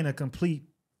 again, a complete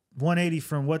 180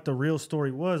 from what the real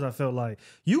story was. I felt like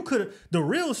you could the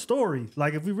real story,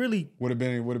 like if we really would have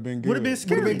been good. Would have been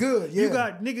scary. Would have been good. Yeah. You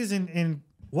got niggas in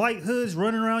white hoods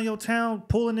running around your town,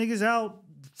 pulling niggas out,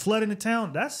 flooding the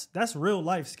town. That's real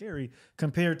life scary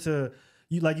compared to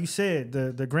you. Like you said,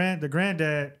 the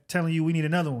granddad telling you we need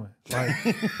another one. Like,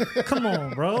 come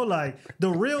on, bro. Like the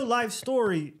real life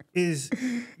story is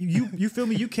you feel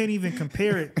me? You can't even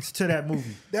compare it to that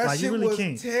movie. That like, shit you really was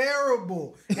can't.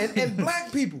 terrible. And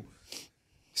black people,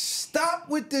 stop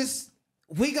with this.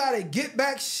 We gotta get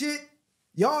back shit.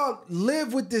 Y'all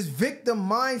live with this victim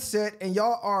mindset, and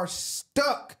y'all are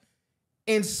stuck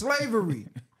in slavery.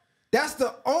 That's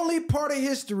the only part of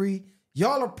history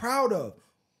y'all are proud of.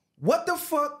 What the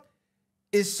fuck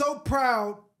is so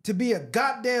proud to be a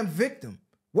goddamn victim?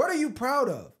 What are you proud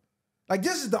of? Like,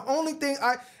 this is the only thing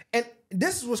and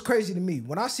this is what's crazy to me.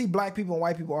 When I see black people and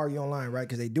white people argue online, right?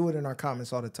 Because they do it in our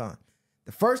comments all the time.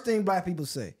 The first thing black people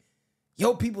say,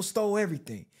 yo, people stole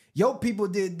everything. Yo, people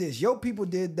did this. Yo, people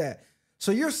did that.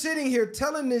 So you're sitting here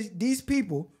telling these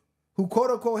people who quote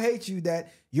unquote hate you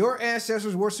that your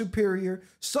ancestors were superior,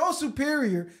 so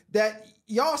superior that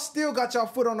y'all still got y'all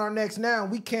foot on our necks now.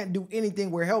 We can't do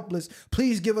anything. We're helpless.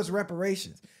 Please give us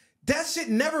reparations. That shit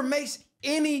never makes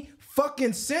any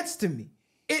fucking sense to me.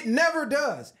 It never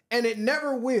does. And it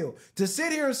never will. To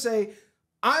sit here and say,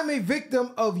 I'm a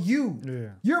victim of you. Yeah.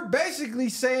 You're basically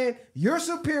saying you're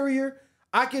superior.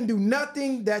 I can do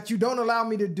nothing that you don't allow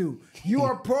me to do. You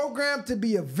are programmed to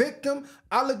be a victim.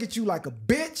 I look at you like a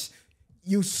bitch.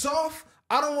 You soft.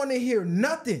 I don't want to hear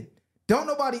nothing. Don't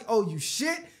nobody owe you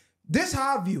shit. This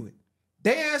how I view it.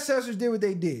 Their ancestors did what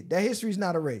they did. That history's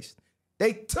not erased.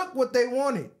 They took what they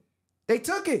wanted. They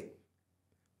took it.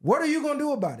 What are you going to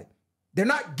do about it? They're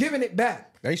not giving it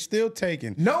back. They still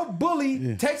taking. No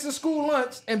bully takes a school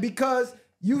lunch, and because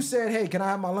you said, hey, can I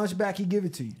have my lunch back, he give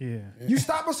it to you. Yeah. You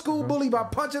stop a school bully by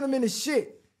punching him in his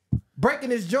shit, breaking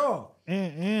his jaw.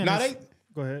 And Now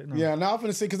go ahead. No. Yeah, now I'm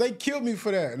finna say, because they killed me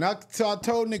for that. And I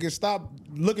told niggas, stop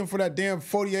looking for that damn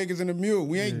 40 acres and a mule.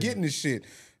 We ain't getting this shit.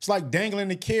 It's like dangling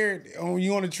the carrot on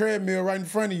you on the treadmill right in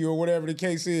front of you or whatever the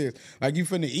case is. Like you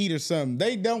finna eat or something.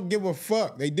 They don't give a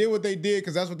fuck. They did what they did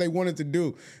because that's what they wanted to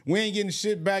do. We ain't getting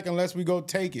shit back unless we go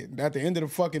take it at the end of the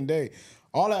fucking day.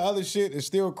 All that other shit is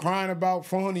still crying about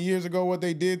 400 years ago what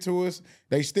they did to us.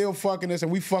 They still fucking us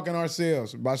and we fucking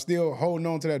ourselves by still holding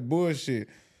on to that bullshit.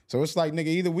 So it's like, nigga,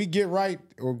 either we get right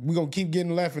or we gonna keep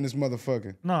getting left in this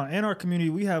motherfucker. No, in our community,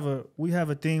 we have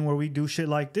a thing where we do shit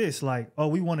like this. Like, oh,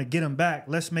 we want to get them back.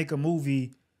 Let's make a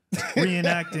movie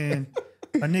reenacting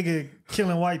a nigga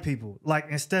killing white people. Like,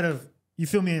 instead of, you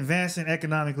feel me, advancing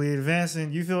economically,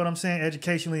 advancing, you feel what I'm saying,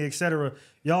 educationally, etc.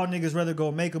 Y'all niggas rather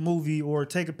go make a movie or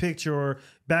take a picture, or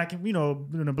back in, you know,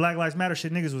 in the Black Lives Matter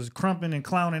shit, niggas was crumping and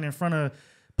clowning in front of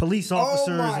police officers.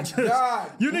 Oh my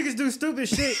God. You niggas do stupid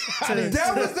shit.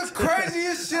 That was the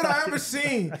craziest shit I ever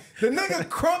seen. The nigga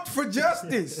crumped for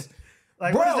justice.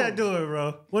 Like, bro, what is that doing,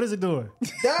 bro? What is it doing?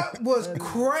 That was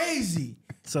crazy.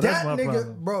 So that that's my nigga,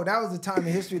 problem. bro, that was the time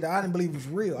in history that I didn't believe was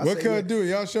real. What could I do?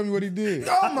 Y'all show me what he did.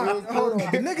 Oh my, hold on.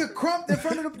 The nigga crumped in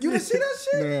front of the, you didn't see that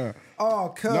shit? Yeah.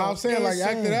 Oh, cuz. No, I'm saying like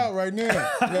act it out right now.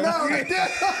 No, the dead,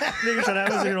 Nigga trying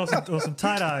to have on some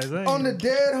tight eyes. on the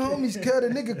dead homies, cuz the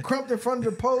nigga crumped in front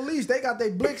of the police. They got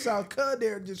their blicks out, cuz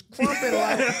they're just crumping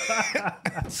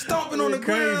like, stomping on the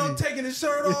ground, taking his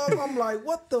shirt off. I'm like,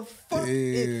 what the fuck?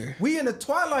 Yeah. We in the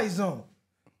Twilight Zone.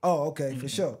 Oh, okay, for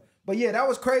sure. But yeah, that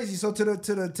was crazy. So to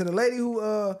the lady who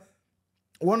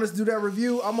wanted us to do that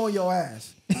review, I'm on your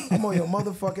ass. I'm on your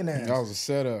motherfucking ass. That was a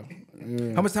setup.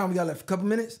 Yeah. How much time we got left? A couple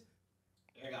minutes?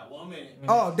 I got 1 minute.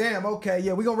 Oh, damn. Okay.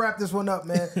 Yeah, we going to wrap this one up,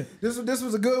 man. This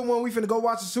was a good one. We finna go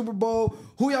watch the Super Bowl.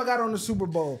 Who y'all got on the Super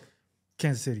Bowl?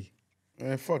 Kansas City.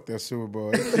 Man, fuck that Super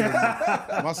Bowl.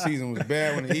 My season was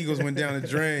bad when the Eagles went down the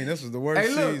drain. This was the worst Hey,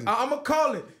 look, season. I'm going to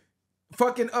call it.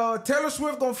 Fucking Taylor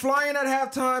Swift gonna fly in at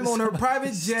halftime on her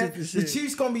private jet. The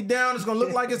Chiefs gonna be down. It's gonna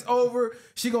look like it's over.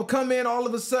 She gonna come in all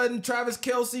of a sudden. Travis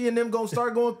Kelce and them gonna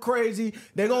start going crazy.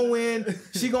 They gonna win.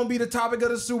 She gonna be the topic of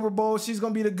the Super Bowl. She's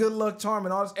gonna be the good luck charm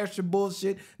and all this extra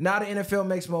bullshit. Now the NFL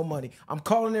makes more money. I'm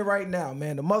calling it right now,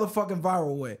 man. The motherfucking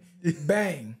viral way.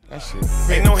 Bang. That shit.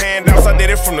 Ain't no handouts, I did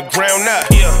it from the ground up.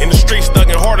 In the streets,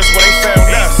 thugging hardest where they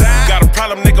found us. Got a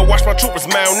problem, nigga, watch my troopers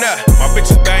mount up. My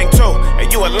bitches bang too,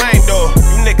 and you a lame though.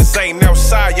 You niggas ain't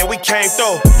outside, yeah, we came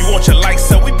through. You want your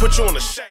lights up, we put you on the shade.